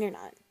 and you're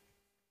not.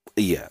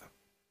 Yeah.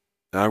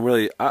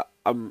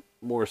 I'm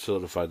more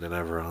solidified than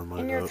ever on my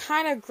And you're vote.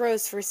 kind of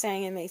gross for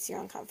saying it makes you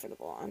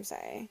uncomfortable. I'm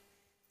sorry.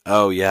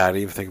 Oh yeah, I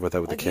didn't even think about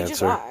that with Like the you cancer.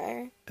 just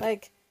are.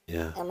 Like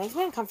Yeah. it makes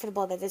me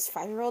uncomfortable that this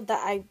 5-year-old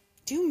that I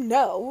do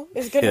know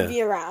is gonna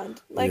be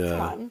around. Like come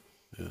on.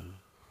 Yeah.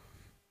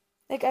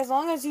 Like as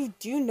long as you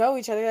do know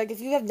each other, like if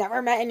you have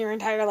never met in your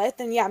entire life,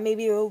 then yeah,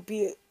 maybe it will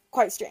be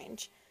quite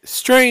strange.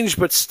 Strange,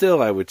 but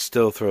still, I would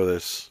still throw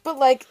this. But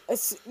like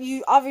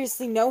you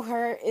obviously know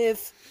her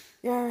if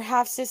your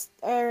half sister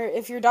or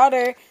if your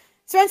daughter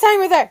spends time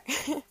with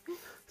her.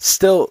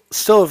 Still,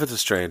 if it's a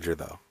stranger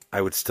though,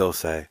 I would still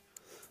say,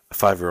 a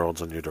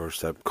 5-year-old's on your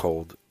doorstep,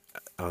 cold,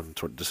 on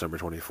December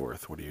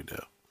 24th. What do you do?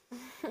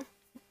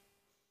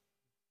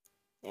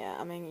 Yeah,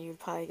 I mean, you'd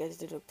probably go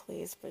to the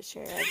police, but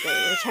sure, I get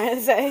what you're trying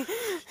to say.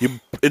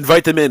 You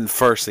invite them in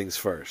first things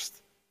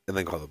first, and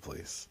then call the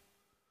police.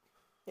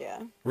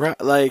 Yeah. Right,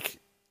 like,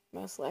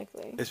 most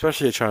likely.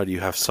 especially a child you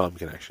have some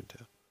connection to,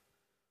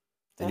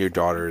 and your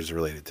daughter is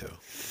related to.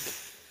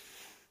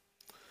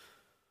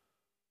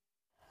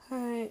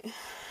 Alright,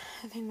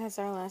 I think that's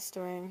our last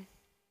story,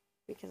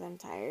 because I'm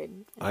tired.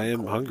 I am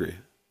cold. hungry.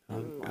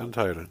 I'm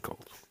tired and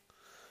cold.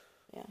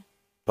 Yeah.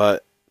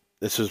 But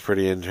this was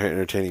pretty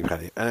entertaining,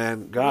 Penny.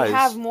 And guys, we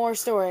have more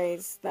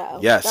stories though.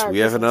 Yes, we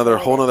have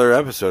whole another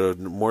episode of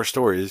more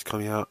stories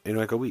coming out in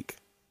like a week.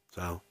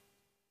 So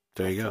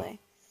there you go.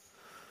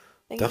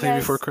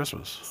 Definitely before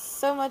Christmas.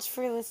 So much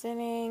for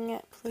listening.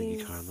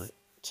 Please Thank you,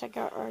 check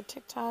out our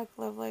TikTok,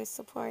 Love Life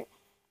Support,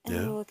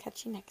 and we will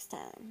catch you next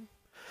time.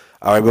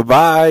 All right,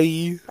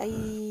 bye-bye. Bye.